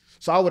lady.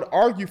 So I would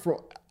argue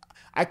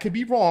I could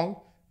be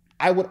wrong.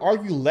 I would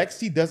argue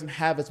Lexi doesn't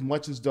have as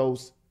much as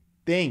those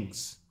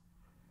things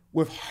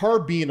with her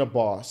being a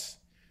boss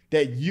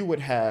that you would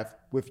have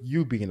with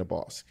you being a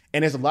boss.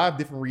 And there's a lot of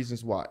different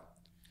reasons why.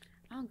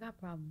 I don't got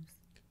problems.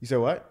 You said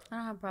what? I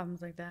don't have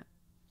problems like that.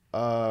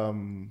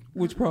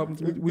 Which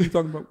problems? What are you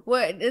talking about?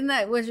 What, isn't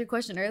that was your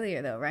question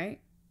earlier though, right?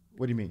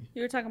 What do you mean?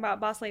 You were talking about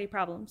boss lady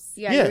problems.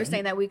 Yeah, you were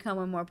saying that we come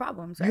with more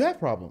problems, right? You have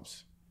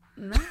problems.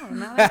 No,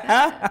 not like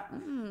that.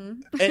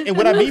 And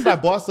what I mean by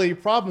boss lady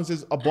problems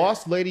is a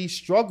boss lady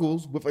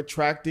struggles with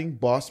attracting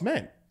boss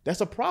men.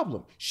 That's a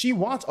problem. She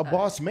wants a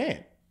boss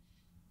man.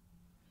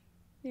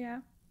 Yeah.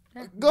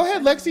 Go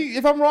ahead, Lexi.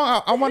 If I'm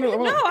wrong, I want to.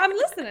 No, I'm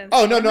listening.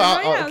 Oh no.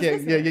 Yeah, Okay.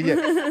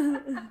 Yeah.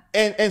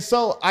 And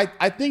so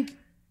I think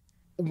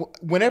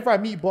whenever I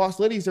meet boss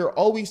ladies, they're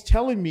always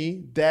telling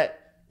me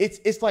that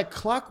it's like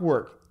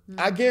clockwork.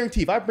 I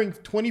guarantee if I bring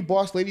 20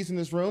 boss ladies in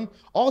this room,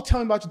 all tell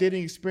me about your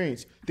dating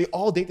experience. They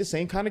all date the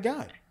same kind of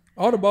guy.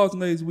 All the boss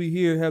ladies we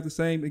hear have the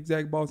same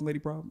exact boss lady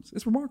problems.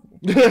 It's remarkable.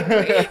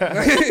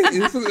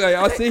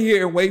 I'll sit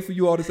here and wait for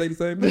you all to say the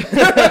same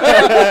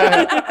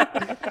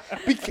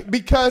thing.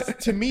 Because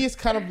to me, it's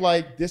kind of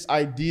like this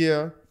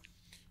idea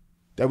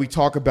that we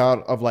talk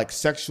about of like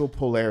sexual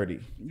polarity,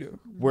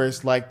 where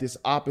it's like this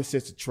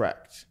opposites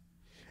attract,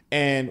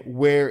 and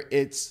where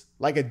it's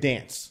like a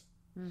dance.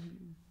 Mm-hmm.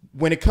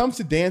 When it comes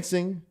to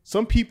dancing,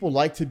 some people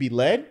like to be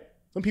led.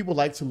 Some people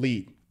like to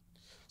lead.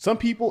 Some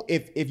people,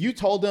 if you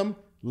told them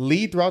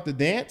lead throughout the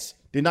dance,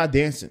 they're not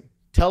dancing.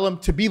 Tell them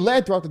to be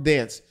led throughout the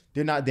dance,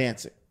 they're not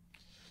dancing.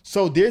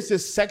 So there's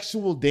this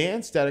sexual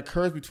dance that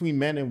occurs between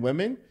men and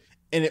women,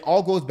 and it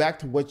all goes back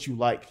to what you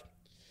like.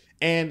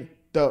 And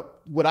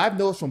what I've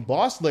noticed from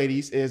boss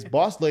ladies is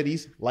boss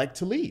ladies like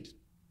to lead.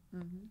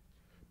 Mm-hmm.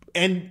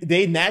 And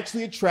they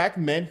naturally attract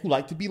men who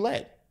like to be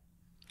led.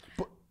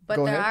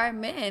 But there are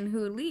men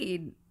who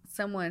lead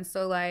someone.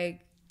 So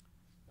like,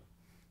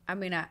 I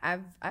mean, I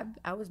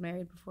was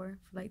married before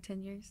for like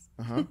 10 years.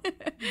 Uh-huh.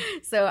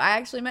 So I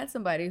actually met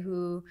somebody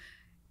who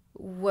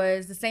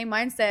was the same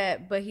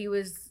mindset, but he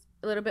was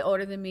a little bit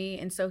older than me.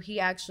 And so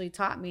he actually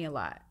taught me a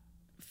lot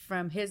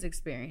from his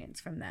experience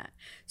from that.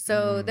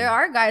 So there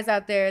are guys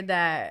out there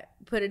that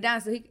put it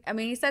down. So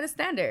he set a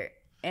standard.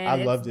 And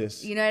I love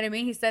this. You know what I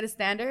mean? He set a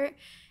standard.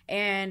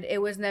 And it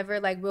was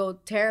never like real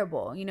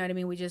terrible. You know what I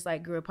mean? We just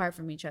like grew apart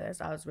from each other.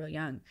 So I was real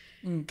young.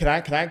 Can I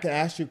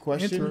ask you a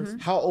question?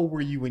 How old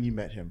were you when you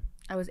met him?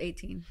 I was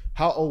 18.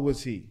 How old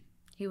was he?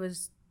 He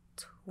was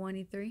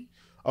 23.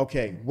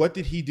 Okay. What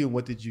did he do?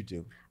 What did you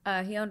do?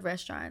 He owned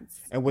restaurants.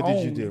 And what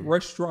did you do?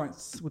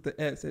 Restaurants with the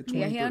S at 23.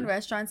 Yeah, he owned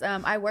restaurants.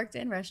 I worked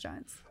in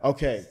restaurants.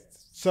 Okay.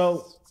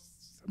 So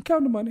I'm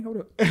counting the money. Hold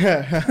up.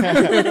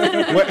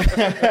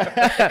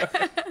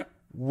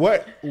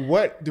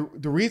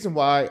 the reason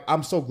why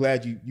I'm so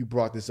glad you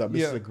brought this up.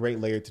 This is a great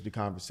layer to the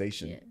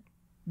conversation. Yeah.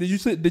 Did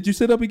you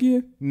sit up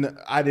again? No,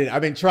 I didn't.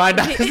 I've been trying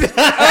not to.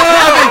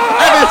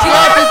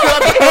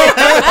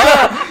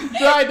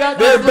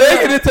 They're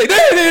begging to take.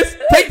 There it is.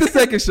 Take the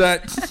second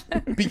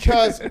shot.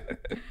 Because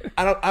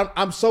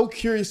I'm so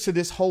curious to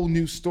this whole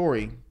new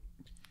story.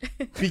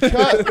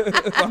 Because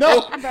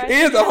no, it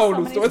is a whole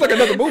new story. It's like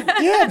another movie.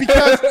 Yeah,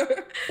 because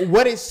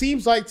what it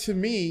seems like to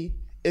me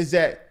is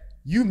that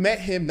you met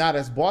him not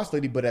as boss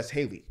lady, but as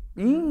Haley.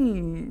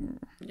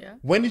 Yeah.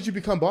 When did you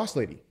become boss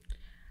lady?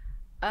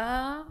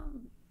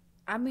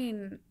 I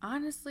mean,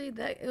 honestly,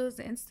 that it was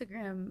the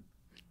Instagram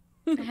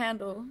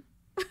handle.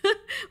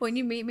 When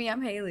you meet me,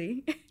 I'm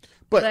Haley.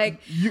 But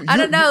like, you, I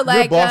don't know, you're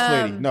like, boss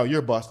lady. No, you're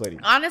a boss lady.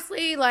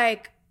 Honestly,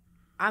 like,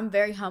 I'm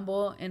very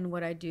humble in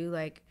what I do.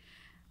 Like,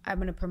 I'm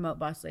gonna promote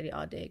Boss Lady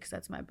all day because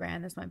that's my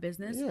brand, that's my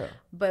business. Yeah.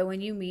 But when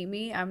you meet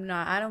me,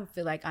 I don't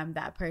feel like I'm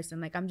that person.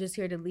 Like, I'm just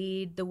here to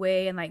lead the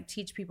way and like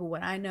teach people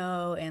what I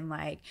know and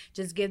like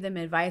just give them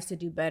advice to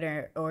do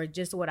better or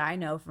just what I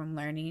know from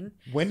learning.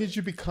 When did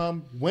you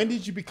become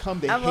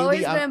the I've Haley?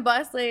 always been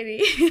Boss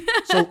Lady.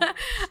 So,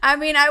 I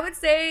mean, I would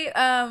say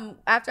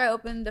after I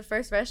opened the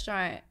first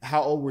restaurant,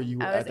 how old were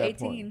you I was at that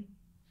 18. point?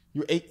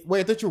 You 8?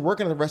 Wait, I thought you were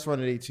working at a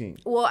restaurant at 18.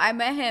 Well, I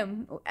met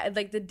him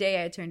like the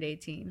day I turned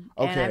 18.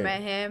 Okay. And I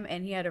met him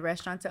and he had a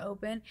restaurant to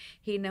open.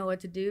 He knew what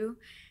to do.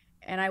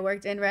 And I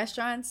worked in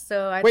restaurants.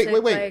 So I wait.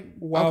 like,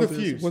 Wow, I'm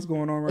confused. What's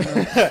going on right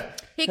now?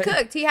 he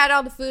cooked. He had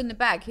all the food in the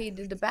back. He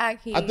did the back.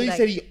 I thought you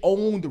said he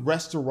owned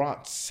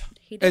restaurants.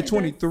 He did At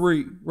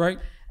 23, right?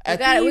 We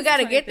got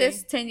to get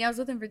this 10 years. I was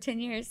with him for 10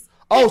 years.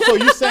 Oh, so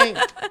you're saying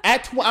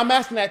I'm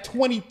asking at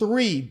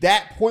 23,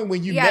 that point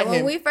when you met him. Yeah,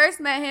 when we first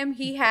met him,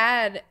 he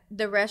had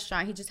the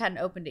restaurant. He just hadn't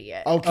opened it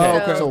yet.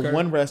 Okay, so okay.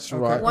 one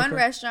restaurant. One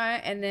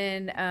restaurant, and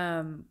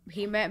then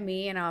he met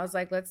me, and I was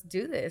like, let's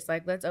do this.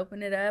 Like, let's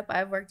open it up.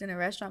 I've worked in a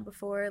restaurant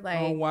before. Like,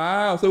 Oh,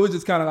 wow. So it was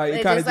just kind of like,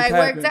 it kind of just like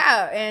happened. worked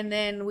out. And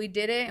then we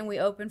did it, and we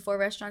opened 4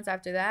 restaurants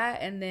after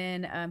that. And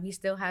then he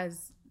still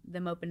has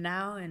them open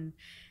now, and,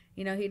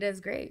 you know, he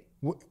does great.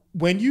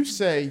 When you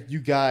say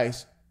you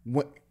guys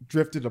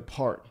drifted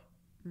apart,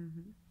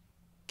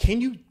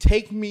 can you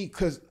take me,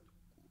 because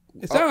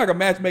It sounds like a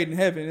match made in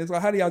heaven. It's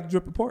like, how do y'all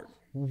drift apart?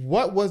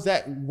 what was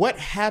that? What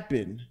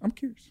happened I'm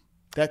curious.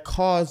 that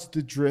caused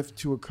the drift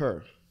to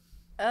occur?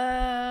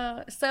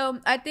 So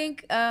I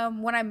think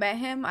when I met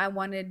him, I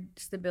wanted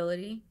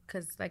stability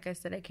because, like I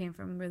said, I came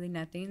from really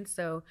nothing.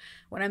 So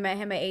when I met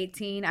him at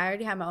 18, I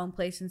already had my own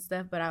place and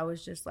stuff, but I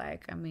was just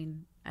like, I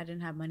mean, I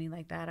didn't have money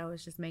like that. I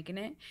was just making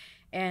it.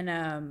 And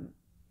I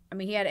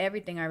mean, he had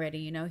everything already,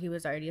 you know, he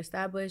was already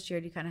established. He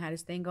already kind of had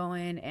his thing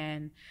going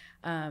and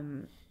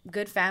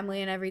good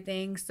family and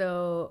everything.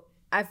 So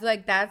I feel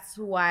like that's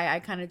why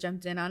I kind of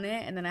jumped in on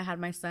it. And then I had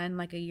my son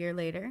like a year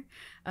later.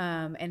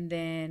 And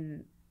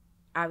then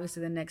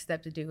obviously the next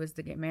step to do was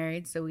to get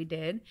married. So we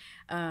did.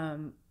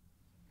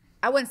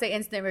 I wouldn't say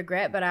instant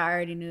regret, but I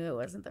already knew it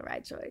wasn't the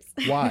right choice.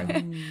 Why?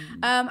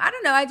 I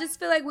don't know. I just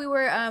feel like we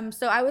were,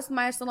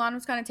 my salon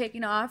was kind of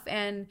taking off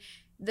and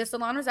the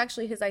salon was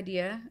actually his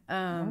idea.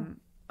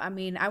 I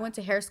mean, I went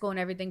to hair school and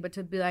everything, but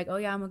to be like, oh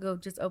yeah, I'm gonna go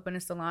just open a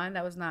salon,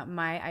 that was not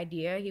my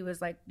idea. He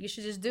was like, you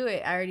should just do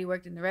it. I already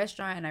worked in the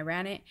restaurant and I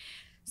ran it.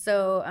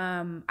 So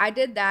I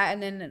did that,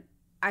 and then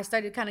I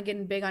started kind of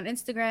getting big on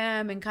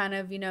Instagram and kind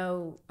of, you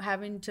know,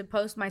 having to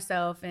post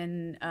myself,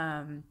 and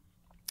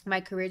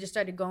my career just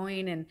started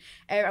going, and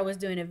I was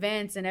doing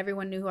events and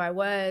everyone knew who I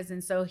was.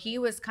 And so he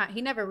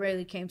never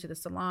really came to the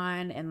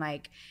salon and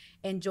like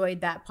enjoyed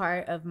that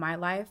part of my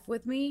life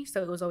with me.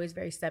 So it was always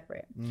very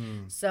separate.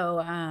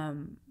 So,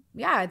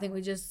 yeah, I think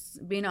we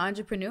just being an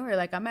entrepreneur,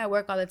 like I'm at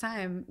work all the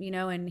time, you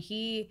know, and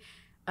he,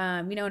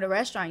 you know, in a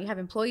restaurant, you have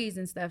employees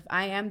and stuff.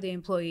 I am the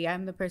employee.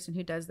 I'm the person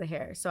who does the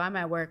hair. So I'm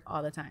at work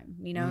all the time,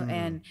 you know,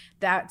 and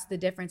that's the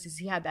difference is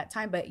he had that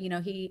time. But, you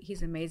know,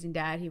 he's an amazing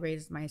dad. He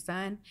raised my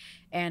son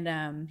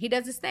and he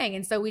does his thing.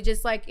 And so we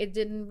just like, it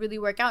didn't really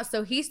work out.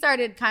 So he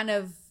started kind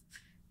of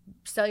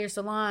sell your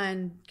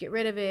salon, get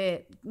rid of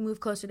it, move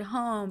closer to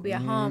home, be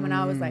at home. And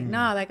I was like,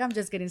 no, like I'm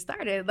just getting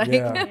started. Like,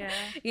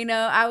 you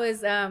know,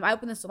 I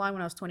opened the salon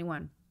when I was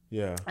 21.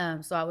 Yeah.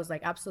 So I was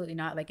like, absolutely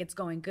not. Like, it's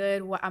going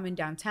good. I'm in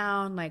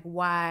downtown. Like,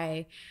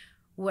 why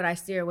would I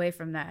steer away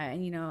from that?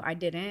 And, you know, I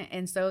didn't.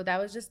 And so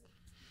that was just.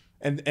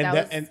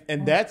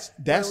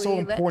 That's so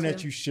important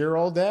that you share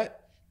all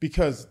that,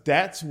 because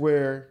that's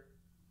where,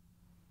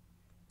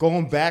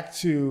 going back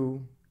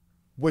to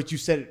what you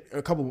said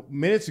a couple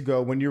minutes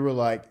ago when you were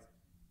like,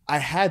 I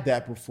had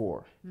that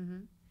before.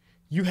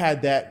 You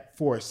had that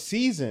for a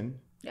season.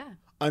 Yeah.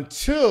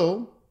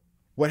 Until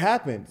what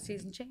happened?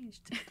 Season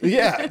changed.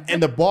 Yeah.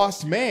 And the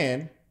boss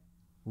man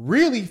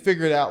really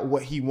figured out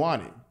what he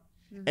wanted.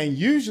 And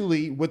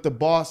usually with the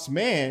boss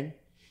man,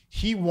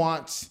 he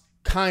wants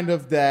kind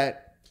of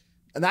that,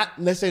 not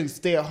necessarily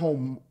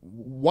stay-at-home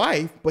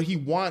wife, but he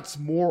wants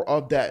more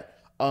of that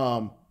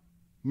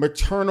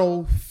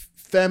maternal,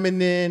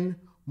 feminine,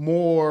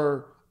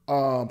 more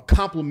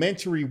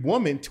complimentary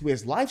woman to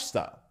his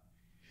lifestyle.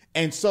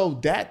 And so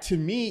that to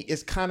me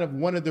is kind of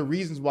one of the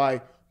reasons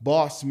why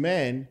boss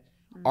men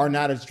are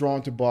not as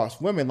drawn to boss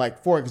women.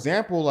 Like, for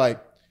example,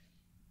 like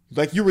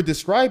you were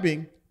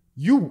describing,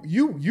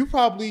 you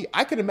probably,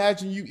 I could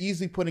imagine you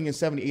easily putting in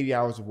 70, 80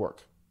 hours of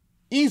work.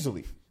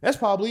 Easily. That's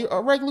probably a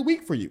regular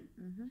week for you.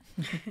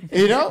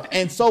 You know?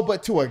 And so,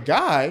 but to a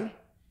guy,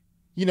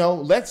 you know,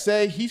 let's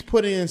say he's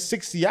putting in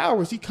 60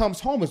 hours, he comes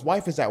home, his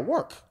wife is at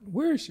work.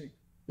 Where is she?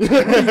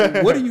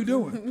 What are you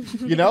doing?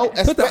 You know?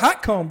 Put the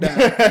hot comb down.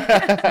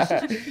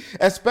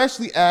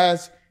 Especially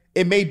as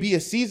it may be a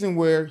season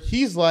where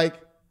he's like,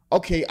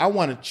 okay, I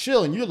want to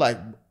chill. And you're like,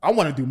 I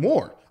want to do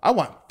more. I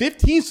want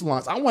 15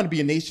 salons. I want to be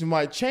a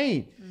nationwide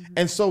chain.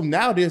 And so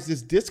now there's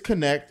this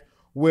disconnect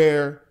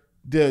where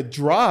the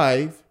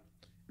drive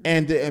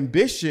and the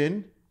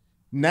ambition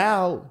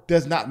now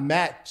does not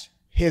match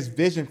his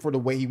vision for the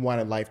way he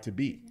wanted life to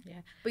be.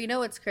 Yeah. But you know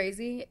what's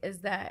crazy is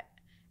that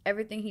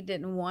everything he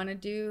didn't want to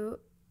do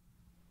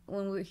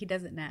he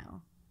does it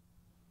now.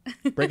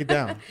 Break it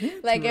down.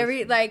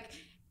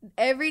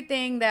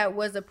 Everything that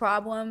was a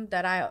problem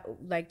that I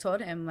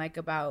told him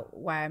about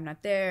why I'm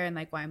not there and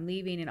why I'm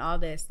leaving and all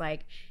this,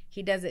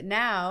 he does it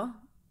now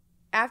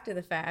after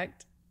the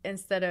fact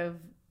instead of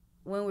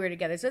when we were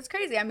together. So it's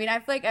crazy. I mean, I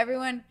feel like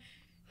everyone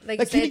can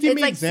you give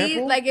me an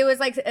example? It was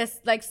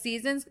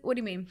seasons. What do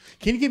you mean?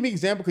 Can you give me an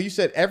example? Because you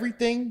said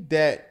everything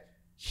that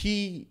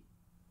he's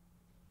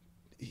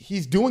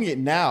doing it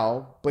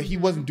now, but he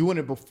wasn't doing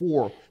it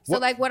before. So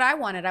what I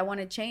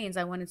wanted chains,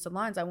 I wanted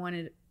salons, I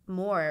wanted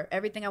more,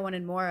 everything I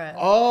wanted more of.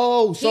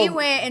 Oh, so he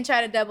went and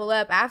tried to double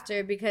up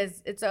after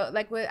because it's I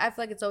feel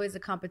like it's always a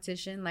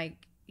competition.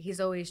 He's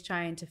always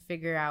trying to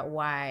figure out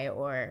why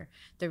or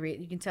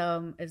you can tell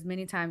him as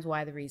many times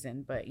why the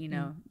reason, but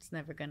it's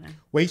never gonna.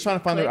 Wait, he's trying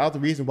to find out the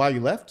reason why you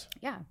left?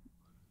 Yeah.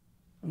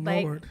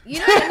 Lord.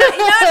 Not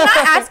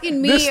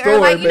asking me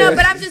story, or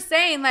but I'm just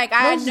saying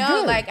I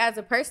know good. as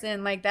a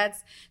person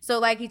that's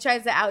so he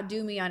tries to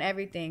outdo me on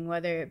everything,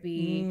 whether it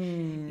be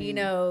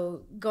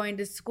going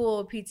to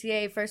school,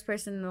 PTA, first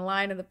person in the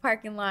line of the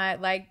parking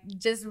lot,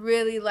 just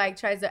really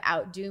tries to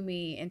outdo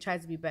me and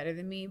tries to be better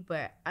than me,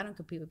 but I don't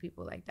compete with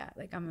people like that.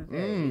 I'm a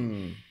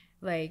very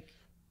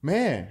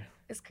man,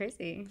 it's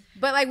crazy.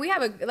 But we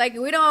have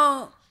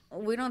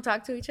we don't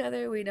talk to each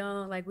other. We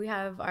don't we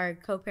have our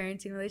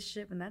co-parenting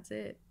relationship and that's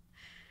it.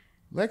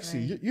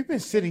 Lexi, you've been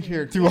sitting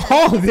here through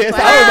all of this. I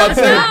was about to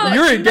say,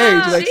 you're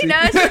engaged, Lexi. She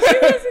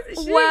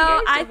knows.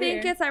 Well, I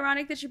think it's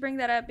ironic that you bring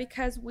that up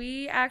because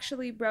we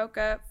actually broke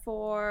up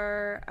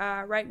for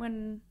right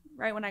when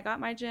I got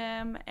my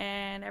gym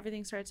and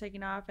everything started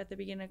taking off at the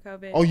beginning of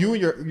COVID. Oh, you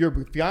and your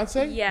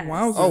fiance? Yes.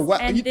 Wow. Oh, wow.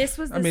 And this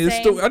was the same. It's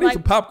still, I need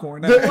some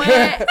popcorn now.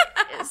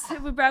 So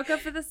we broke up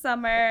for the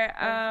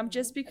summer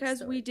just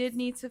because we did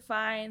need to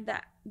find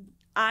that.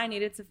 I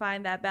needed to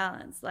find that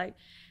balance.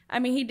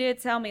 He did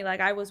tell me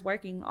I was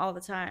working all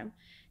the time.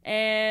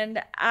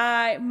 And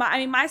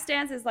my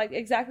stance is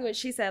exactly what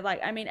she said.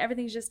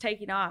 Everything's just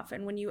taking off.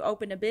 And when you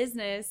open a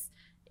business,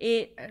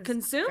 it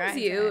consumes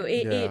you.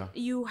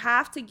 You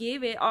have to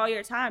give it all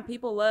your time.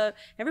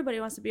 Everybody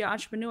wants to be an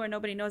entrepreneur.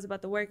 Nobody knows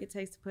about the work it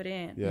takes to put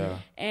in. Yeah.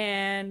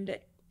 And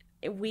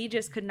we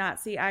just could not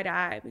see eye to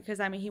eye because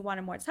he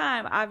wanted more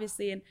time,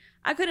 obviously, and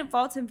I couldn't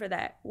fault him for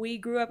that. We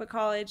grew up at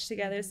college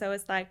together, so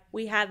it's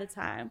we had the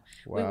time.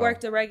 Wow. We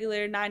worked a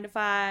regular 9 to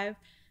 5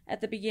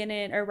 at the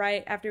beginning or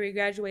right after we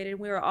graduated.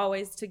 We were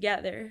always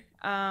together,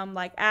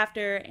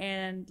 after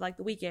and the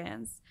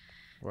weekends.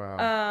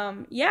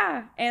 Wow.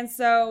 Yeah, and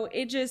so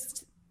it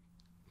just.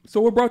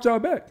 So what brought y'all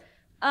back?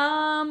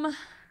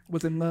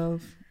 Was it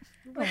love?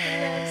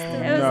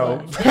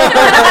 No.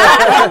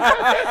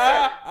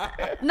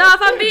 No,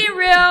 if I'm being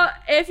real,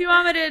 if you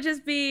want me to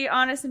just be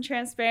honest and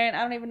transparent,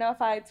 I don't even know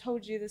if I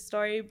told you the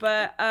story,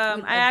 but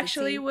I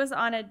actually was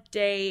on a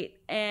date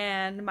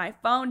and my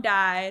phone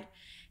died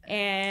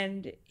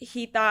and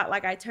he thought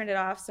I turned it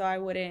off so I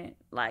wouldn't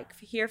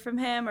hear from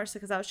him or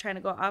because I was trying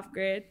to go off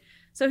grid.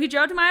 So he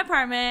drove to my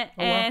apartment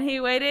and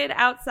he waited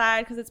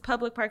outside because it's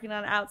public parking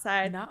on the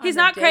outside. He's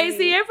not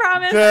crazy, I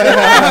promise.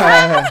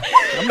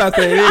 I'm not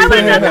saying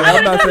anything.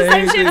 I'm not saying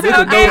anything. This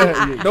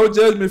is no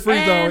judgment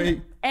free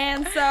zone.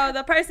 And so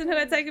the person who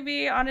had taken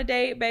me on a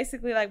date,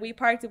 basically we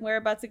parked and we were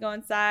about to go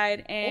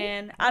inside.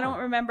 And I don't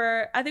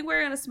remember. I think we were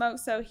going to smoke.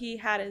 So he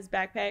had his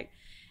backpack.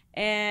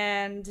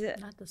 And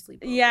not the sleepover.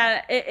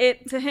 Yeah,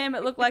 it to him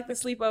it looked like the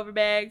sleepover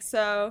bag.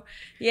 So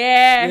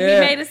yeah. He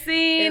made a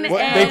scene.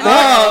 What, and they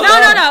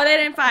fought? No, they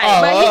didn't fight.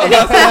 But he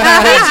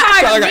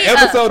charged me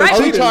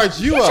up. He charged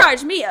you up. He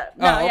charged me up.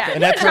 No, okay. yeah,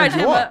 And that he charged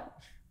turned him you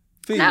up.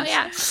 Fees. No,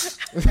 yeah.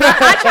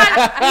 I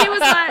tried. He was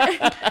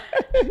like,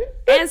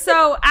 and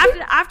so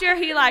after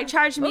he like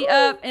charged me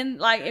up, and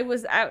like it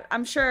was,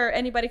 I'm sure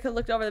anybody could have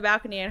looked over the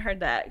balcony and heard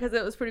that because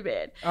it was pretty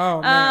bad.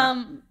 Oh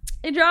man.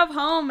 He drove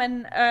home,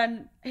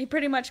 and he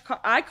pretty much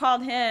I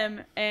called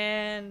him,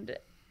 and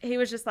he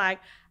was just like,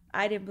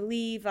 I didn't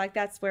believe like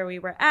that's where we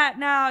were at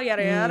now,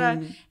 yada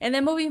yada. And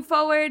then moving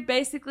forward,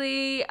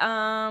 basically,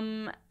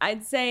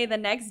 I'd say the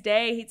next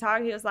day he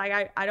was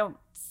like, I don't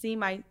see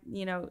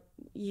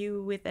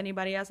you with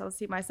anybody else. I don't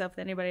see myself with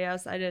anybody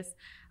else. I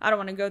don't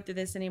want to go through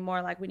this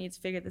anymore. Like, we need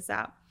to figure this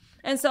out.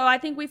 And so I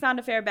think we found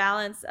a fair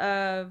balance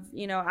of,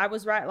 I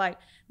was right. Like,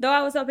 though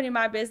I was opening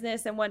my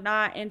business and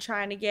whatnot and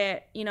trying to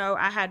get,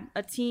 I had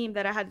a team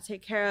that I had to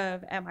take care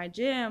of at my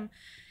gym,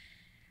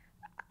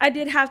 I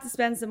did have to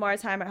spend some more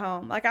time at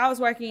home. Like, I was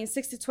working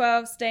 6 to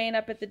 12, staying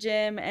up at the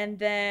gym, and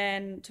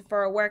then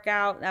for a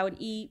workout, I would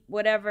eat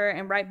whatever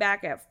and right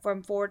back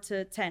from 4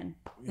 to 10.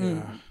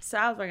 Yeah. So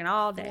I was working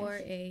all day. 4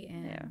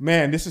 a.m. Yeah.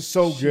 Man, this is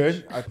so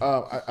good.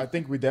 I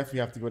think we definitely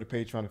have to go to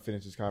Patreon to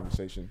finish this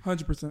conversation.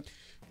 100%.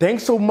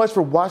 Thanks so much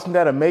for watching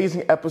that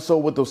amazing episode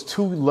with those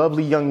two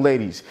lovely young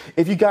ladies.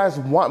 If you guys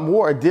want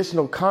more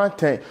additional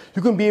content,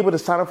 you can be able to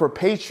sign up for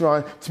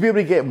Patreon to be able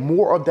to get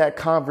more of that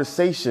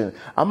conversation.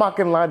 I'm not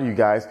going to lie to you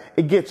guys.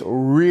 It gets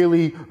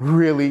really,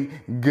 really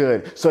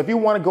good. So if you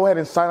want to go ahead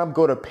and sign up,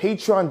 go to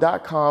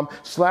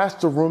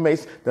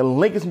patreon.com/theroommates. The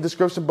link is in the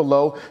description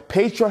below.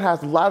 Patreon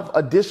has a lot of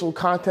additional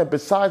content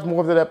besides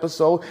more of that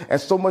episode and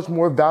so much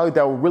more value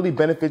that will really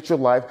benefit your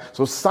life.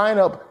 So sign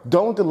up.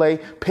 Don't delay.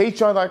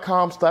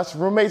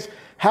 Patreon.com/roommates.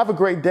 Have a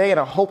great day, and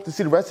I hope to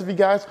see the rest of you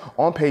guys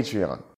on Patreon.